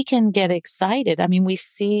we can get excited. I mean, we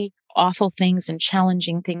see awful things and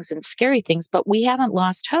challenging things and scary things, but we haven't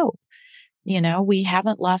lost hope. We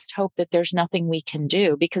haven't lost hope that there's nothing we can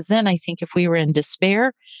do, because then I think if we were in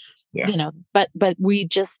despair, but we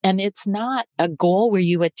just, and it's not a goal where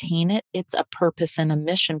you attain it. It's a purpose and a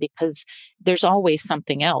mission, because there's always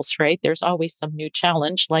something else, right? There's always some new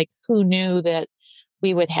challenge. Like, who knew that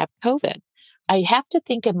we would have COVID? I have to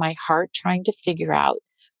think in my heart trying to figure out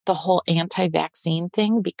the whole anti-vaccine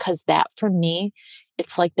thing, because that for me,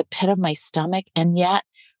 it's like the pit of my stomach. And yet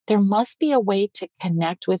there must be a way to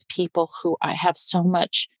connect with people who have so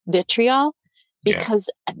much vitriol, because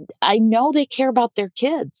I know they care about their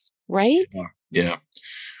kids, right? Yeah.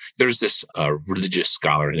 There's this religious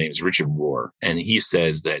scholar, his name is Richard Rohr, and he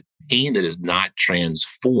says that pain that is not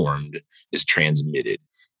transformed is transmitted.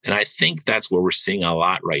 And I think that's what we're seeing a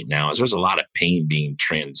lot right now, is there's a lot of pain being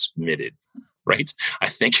transmitted, right? I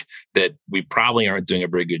think that we probably aren't doing a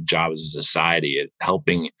very good job as a society at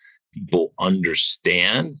helping people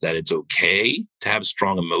understand that it's okay to have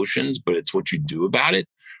strong emotions, but it's what you do about it.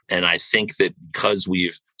 And I think that because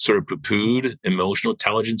we've sort of poo-pooed emotional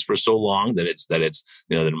intelligence for so long that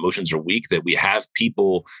emotions are weak, that we have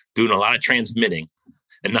people doing a lot of transmitting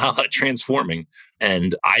and not a lot of transforming.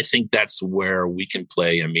 And I think that's where we can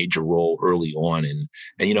play a major role early on. And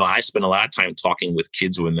I spend a lot of time talking with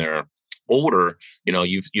kids when they're older.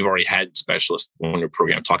 You've already had specialists on your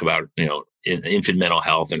program talk about, infant mental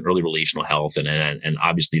health and early relational health. And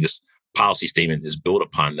obviously this policy statement is built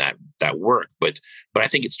upon that work. But I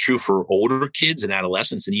think it's true for older kids and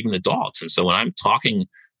adolescents and even adults. And so when I'm talking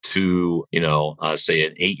to, say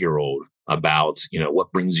an 8-year-old about,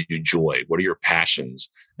 what brings you joy, what are your passions,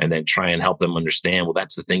 and then try and help them understand, well,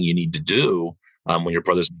 that's the thing you need to do when your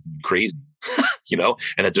brother's crazy,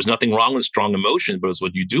 and that there's nothing wrong with strong emotion, but it's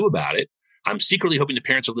what you do about it. I'm secretly hoping the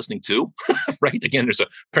parents are listening too, right? Again, there's a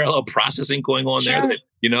parallel processing going on there that,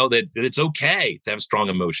 that it's okay to have strong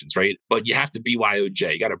emotions, right? But you have to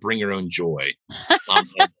BYOJ. You got to bring your own joy.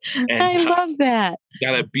 I love that. You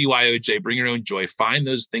got to BYOJ, bring your own joy. Find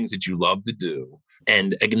those things that you love to do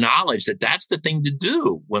and acknowledge that that's the thing to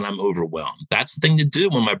do when I'm overwhelmed. That's the thing to do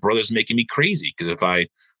when my brother's making me crazy. Because if I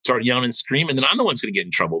start yelling and screaming, then I'm the one who's going to get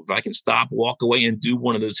in trouble. If I can stop, walk away, and do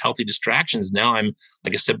one of those healthy distractions, now I'm,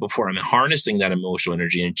 like I said before, I'm harnessing that emotional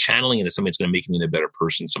energy and channeling it into something that's going to make me a better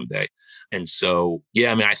person someday. And so,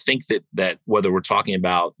 I think that whether we're talking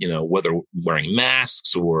about, whether wearing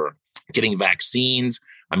masks or getting vaccines,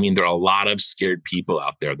 there are a lot of scared people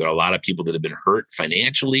out there. There are a lot of people that have been hurt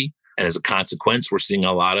financially. And as a consequence, we're seeing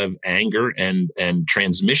a lot of anger and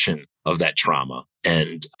transmission of that trauma.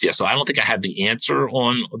 And yeah, so I don't think I have the answer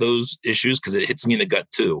on those issues because it hits me in the gut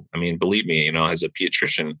too. I mean, believe me, as a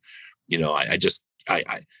pediatrician,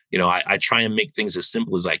 I try and make things as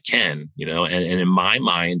simple as I can, and in my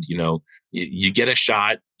mind, you get a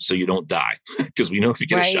shot so you don't die because we know if you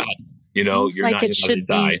get a shot, Seems you're like not it going to should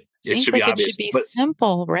die. be. It Seems should be like it obvious, should be but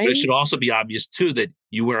simple, but right? it should also be obvious too that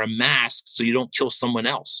you wear a mask so you don't kill someone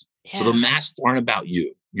else. So the Yeah. masks aren't about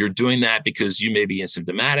you. You're doing that because you may be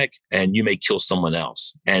asymptomatic and you may kill someone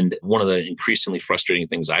else. And one of the increasingly frustrating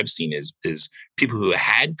things I've seen is people who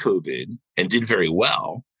had COVID and did very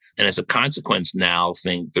well. And as a consequence now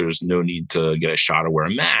think there's no need to get a shot or wear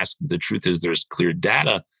a mask. But the truth is there's clear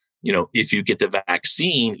data. If you get the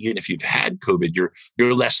vaccine, even if you've had COVID,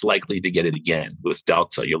 you're less likely to get it again. With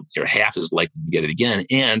Delta, you're half as likely to get it again.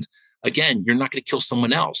 And again, you're not going to kill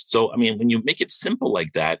someone else. So, I mean, when you make it simple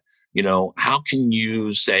like that, how can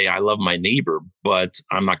you say, I love my neighbor, but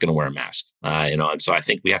I'm not going to wear a mask? And so I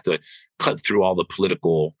think we have to cut through all the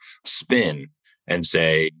political spin and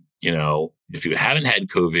say, if you haven't had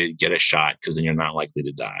COVID, get a shot because then you're not likely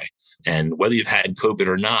to die. And whether you've had COVID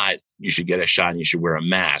or not, you should get a shot and you should wear a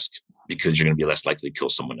mask because you're going to be less likely to kill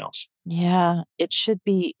someone else. Yeah, it should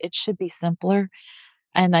be simpler.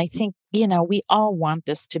 And I think, we all want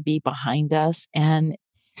this to be behind us. And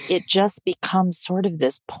it just becomes sort of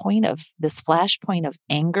this flashpoint of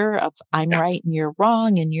anger of I'm Yeah. right and you're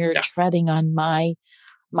wrong and you're Yeah. treading on my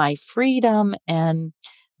freedom.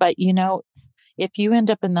 But if you end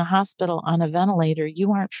up in the hospital on a ventilator,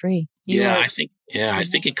 you aren't free. I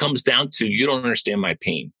think it comes down to you don't understand my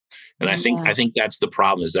pain. And I think that's the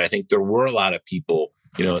problem is that I think there were a lot of people,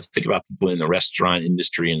 think about people in the restaurant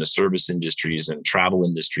industry and the service industries and travel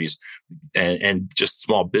industries and just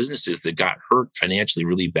small businesses that got hurt financially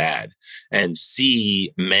really bad and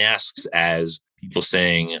see masks as people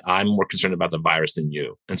saying, I'm more concerned about the virus than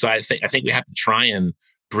you. And so I think we have to try and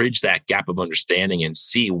bridge that gap of understanding and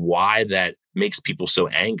see why that makes people so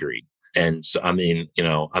angry. And so, I mean,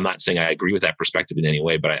 I'm not saying I agree with that perspective in any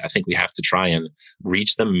way, but I think we have to try and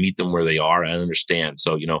reach them, meet them where they are and understand.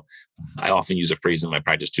 So, I often use a phrase in my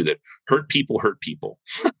practice too, that hurt people,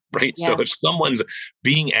 right? Yes. So if someone's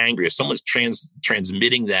being angry, if someone's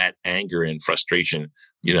transmitting that anger and frustration,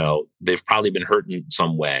 they've probably been hurt in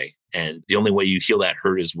some way. And the only way you heal that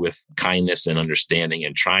hurt is with kindness and understanding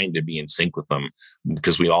and trying to be in sync with them,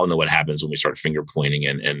 because we all know what happens when we start finger pointing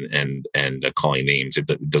and calling names.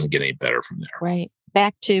 It doesn't get any better from there. Right.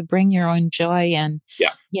 Back to bring your own joy and,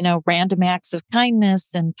 random acts of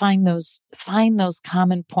kindness and find those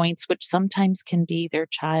common points, which sometimes can be their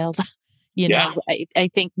child. I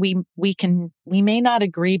think we may not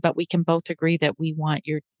agree, but we can both agree that we want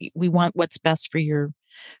what's best for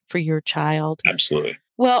your child. Absolutely.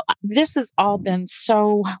 Well, this has all been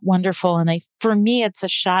so wonderful. And for me, it's a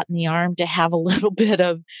shot in the arm to have a little bit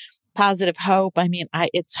of positive hope. I mean,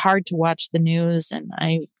 it's hard to watch the news and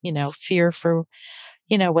I, fear for,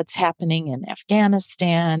 what's happening in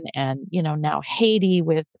Afghanistan and, now Haiti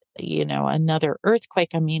with, another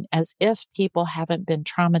earthquake. I mean, as if people haven't been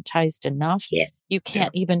traumatized enough. Yeah. You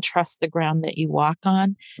can't even trust the ground that you walk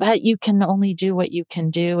on, but you can only do what you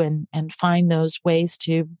can do and find those ways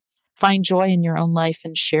to find joy in your own life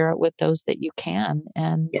and share it with those that you can.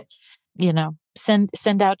 And,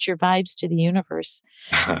 send out your vibes to the universe.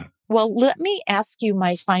 Well, let me ask you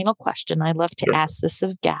my final question. I love to ask this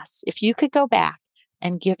of guests. If you could go back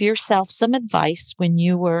and give yourself some advice when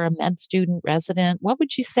you were a med student resident, what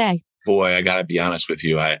would you say? Boy, I got to be honest with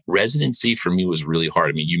you. Residency for me was really hard.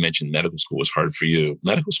 I mean, you mentioned medical school was hard for you.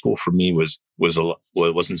 Medical school for me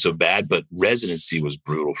it wasn't so bad, but residency was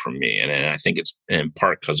brutal for me. And I think it's in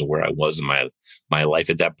part because of where I was in my life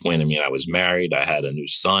at that point. I mean, I was married, I had a new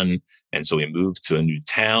son. And so we moved to a new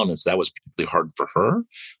town. And so that was particularly hard for her.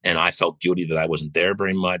 And I felt guilty that I wasn't there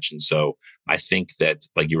very much. And so I think that,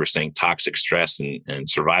 like you were saying, toxic stress and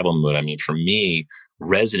survival mode. I mean, for me,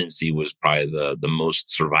 residency was probably the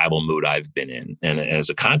most survival mode I've been in. And as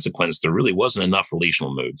a consequence, there really wasn't enough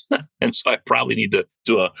relational mood. And so I probably need to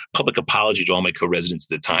do a public apology to all my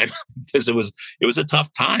co-residents at the time because it was a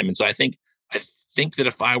tough time. And so I think that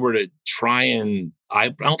if I were to try and, I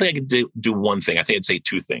don't think I could do one thing. I think I'd say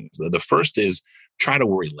two things. The first is try to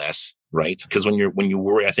worry less, right? Because when you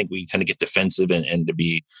worry, I think we tend to get defensive and to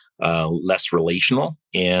be less relational,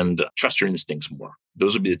 and trust your instincts more.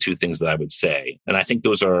 Those would be the two things that I would say. And I think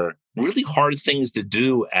those are really hard things to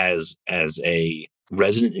do as a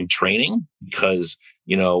resident in training, because,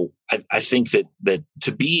 I think that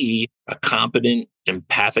to be a competent,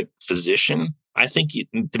 empathic physician, I think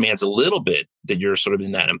it demands a little bit that you're sort of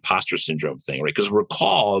in that imposter syndrome thing, right? Because we're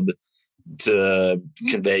called to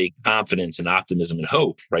convey confidence and optimism and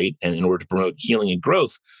hope, right? And in order to promote healing and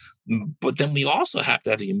growth. But then we also have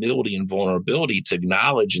to have the humility and vulnerability to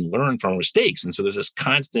acknowledge and learn from our mistakes. And so there's this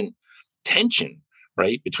constant tension,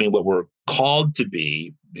 right, between what we're called to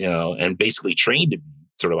be, and basically trained to be,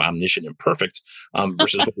 sort of omniscient and perfect,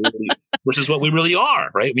 versus what we really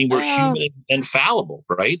are, right? I mean, we're human and fallible,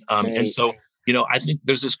 right? And so, I think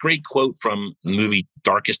there's this great quote from the movie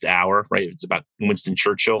Darkest Hour, right? It's about Winston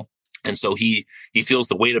Churchill. And so he feels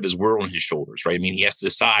the weight of his world on his shoulders, right? I mean, he has to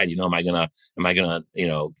decide, am I gonna,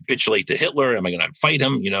 capitulate to Hitler? Am I gonna fight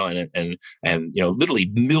him? And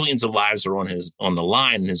literally millions of lives are on the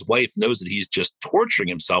line, and his wife knows that he's just torturing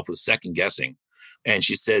himself with second guessing. And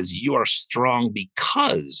she says, "You are strong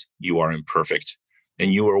because you are imperfect,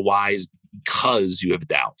 and you are wise because you have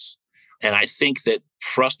doubts." And I think that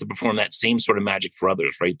for us to perform that same sort of magic for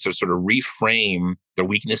others, right, to sort of reframe their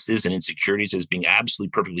weaknesses and insecurities as being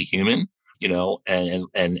absolutely perfectly human,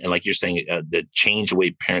 and like you're saying, the change the way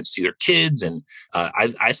parents see their kids. And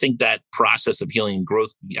I think that process of healing and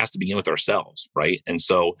growth has to begin with ourselves, right? And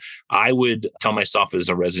so I would tell myself as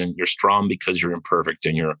a resident, you're strong because you're imperfect,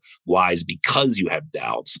 and you're wise because you have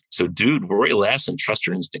doubts. So, dude, worry less and trust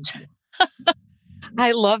your instincts more.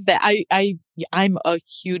 I love that. I'm a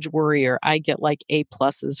huge worrier. I get like A+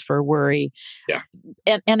 for worry. Yeah.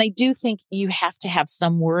 And I do think you have to have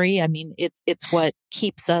some worry. I mean, it's what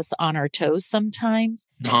keeps us on our toes sometimes.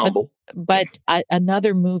 Humble. But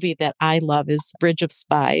another movie that I love is Bridge of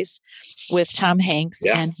Spies with Tom Hanks.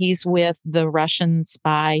 Yeah. And he's with the Russian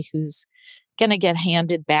spy who's going to get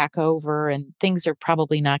handed back over, and things are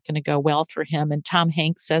probably not going to go well for him. And Tom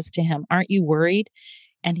Hanks says to him, "Aren't you worried?"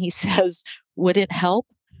 And he says, "Would it help?"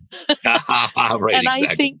 Right, and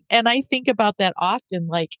exactly. I think about that often.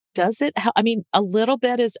 Like, does it help? I mean, a little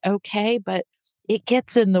bit is okay, but it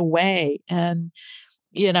gets in the way. And,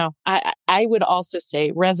 I would also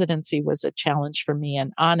say residency was a challenge for me.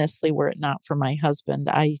 And honestly, were it not for my husband,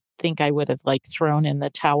 I think I would have thrown in the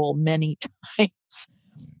towel many times.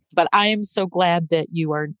 But I am so glad that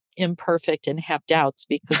you are imperfect and have doubts,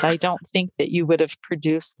 because I don't think that you would have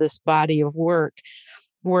produced this body of work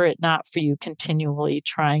were it not for you continually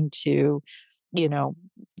trying to,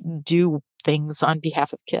 do things on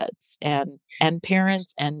behalf of kids and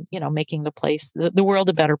parents, and, making the world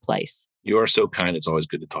a better place. You are so kind. It's always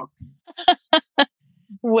good to talk.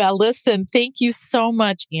 Well, listen, thank you so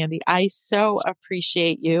much, Andy. I so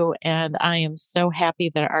appreciate you. And I am so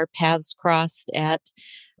happy that our paths crossed at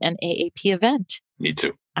an AAP event. Me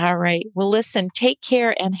too. All right. Well, listen, take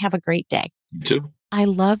care and have a great day. You too. I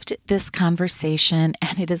loved this conversation,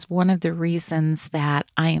 and it is one of the reasons that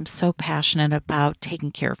I am so passionate about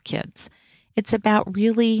taking care of kids. It's about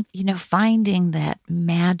really, finding that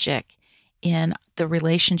magic in the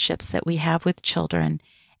relationships that we have with children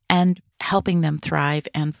and helping them thrive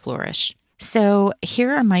and flourish. So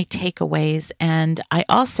here are my takeaways, and I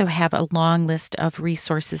also have a long list of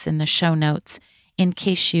resources in the show notes in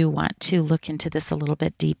case you want to look into this a little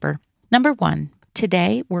bit deeper. Number 1,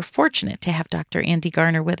 today we're fortunate to have Dr. Andy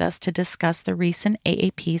Garner with us to discuss the recent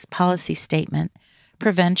AAP's policy statement,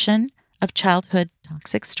 Prevention of Childhood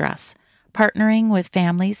Toxic Stress, Partnering with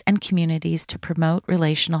Families and Communities to Promote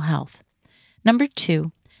Relational Health. Number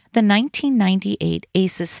 2, the 1998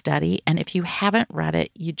 ACEs study, and if you haven't read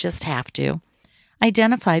it, you just have to,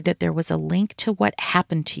 identified that there was a link to what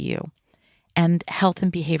happened to you and health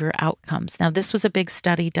and behavior outcomes. Now, this was a big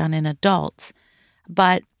study done in adults,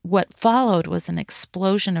 but what followed was an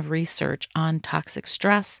explosion of research on toxic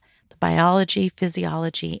stress, the biology,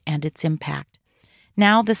 physiology, and its impact.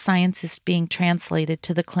 Now the science is being translated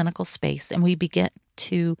to the clinical space, and we begin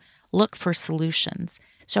to look for solutions.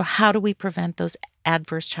 So how do we prevent those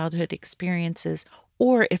adverse childhood experiences?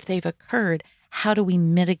 Or if they've occurred, how do we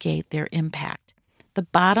mitigate their impact? The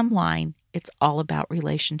bottom line, it's all about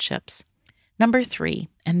relationships. Number 3,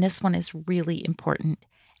 and this one is really important,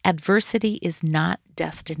 adversity is not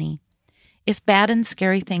destiny. If bad and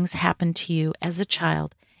scary things happen to you as a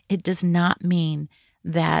child, it does not mean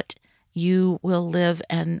that you will live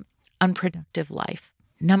an unproductive life.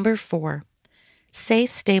 Number 4,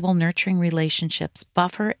 safe, stable, nurturing relationships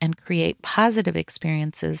buffer and create positive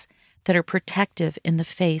experiences that are protective in the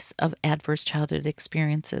face of adverse childhood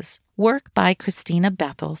experiences. Work by Christina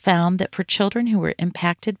Bethel found that for children who were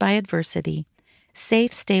impacted by adversity,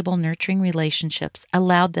 safe, stable, nurturing relationships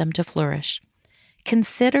allowed them to flourish.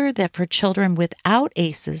 Consider that for children without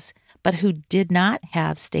ACEs, but who did not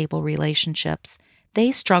have stable relationships,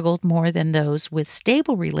 they struggled more than those with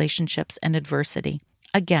stable relationships and adversity.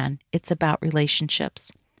 Again, it's about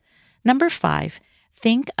relationships. Number 5,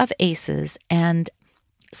 think of ACEs and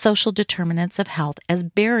social determinants of health as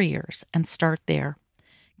barriers and start there.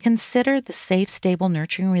 Consider the safe, stable,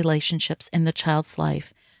 nurturing relationships in the child's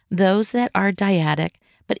life, those that are dyadic,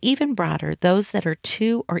 but even broader, those that are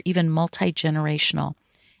two or even multi-generational,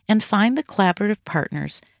 and find the collaborative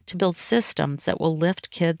partners to build systems that will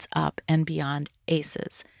lift kids up and beyond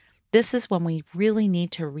ACEs. This is when we really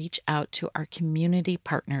need to reach out to our community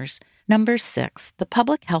partners. Number 6, the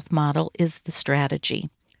public health model is the strategy.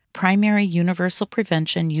 Primary universal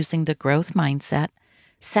prevention using the growth mindset,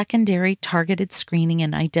 secondary targeted screening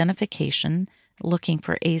and identification, looking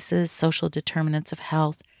for ACEs, social determinants of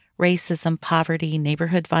health, racism, poverty,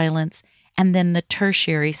 neighborhood violence, and then the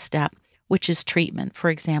tertiary step, which is treatment. For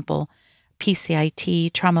example,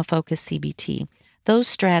 PCIT, trauma-focused CBT, those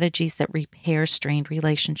strategies that repair strained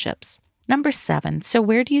relationships. Number 7, so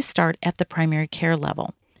where do you start at the primary care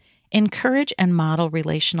level? Encourage and model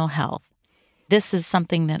relational health. This is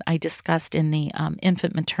something that I discussed in the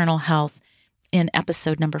infant maternal health in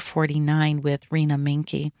episode number 49 with Rena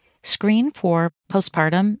Minke. Screen for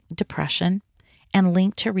postpartum depression and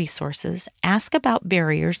link to resources. Ask about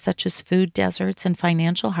barriers such as food deserts and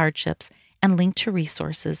financial hardships and link to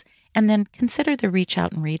resources. And then consider the Reach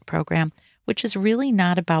Out and Read program, which is really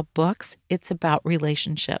not about books, it's about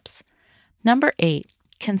relationships. Number 8,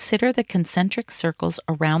 consider the concentric circles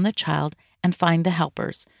around the child and find the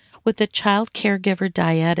helpers, with the child caregiver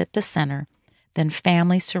dyad at the center, then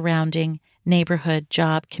family surrounding, neighborhood,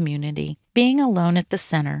 job, community. Being alone at the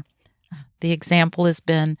center. The example has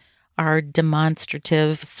been our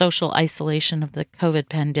demonstrative social isolation of the COVID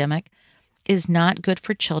pandemic is not good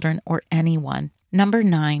for children or anyone. Number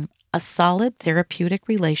 9, a solid therapeutic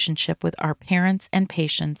relationship with our parents and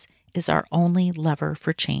patients is our only lever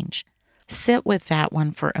for change. Sit with that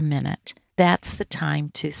one for a minute. That's the time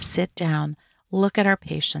to sit down, look at our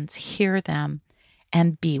patients, hear them,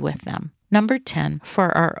 and be with them. Number 10,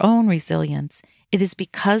 for our own resilience, it is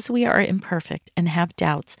because we are imperfect and have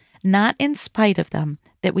doubts, not in spite of them,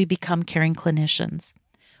 that we become caring clinicians.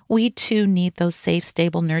 We too need those safe,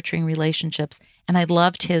 stable, nurturing relationships, and I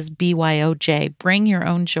loved his BYOJ, bring your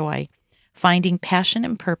own joy. Finding passion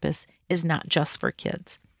and purpose is not just for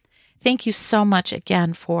kids. Thank you so much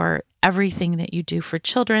again for everything that you do for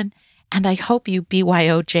children, and I hope you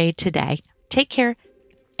BYOJ today. Take care,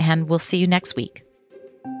 and we'll see you next week.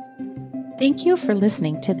 Thank you for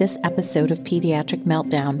listening to this episode of Pediatric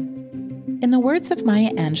Meltdown. In the words of Maya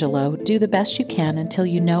Angelou, do the best you can until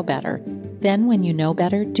you know better. Then when you know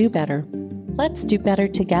better, do better. Let's do better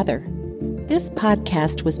together. This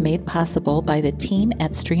podcast was made possible by the team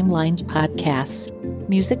at Streamlined Podcasts.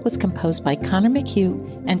 Music was composed by Connor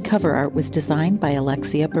McHugh, and cover art was designed by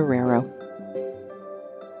Alexia Barrero.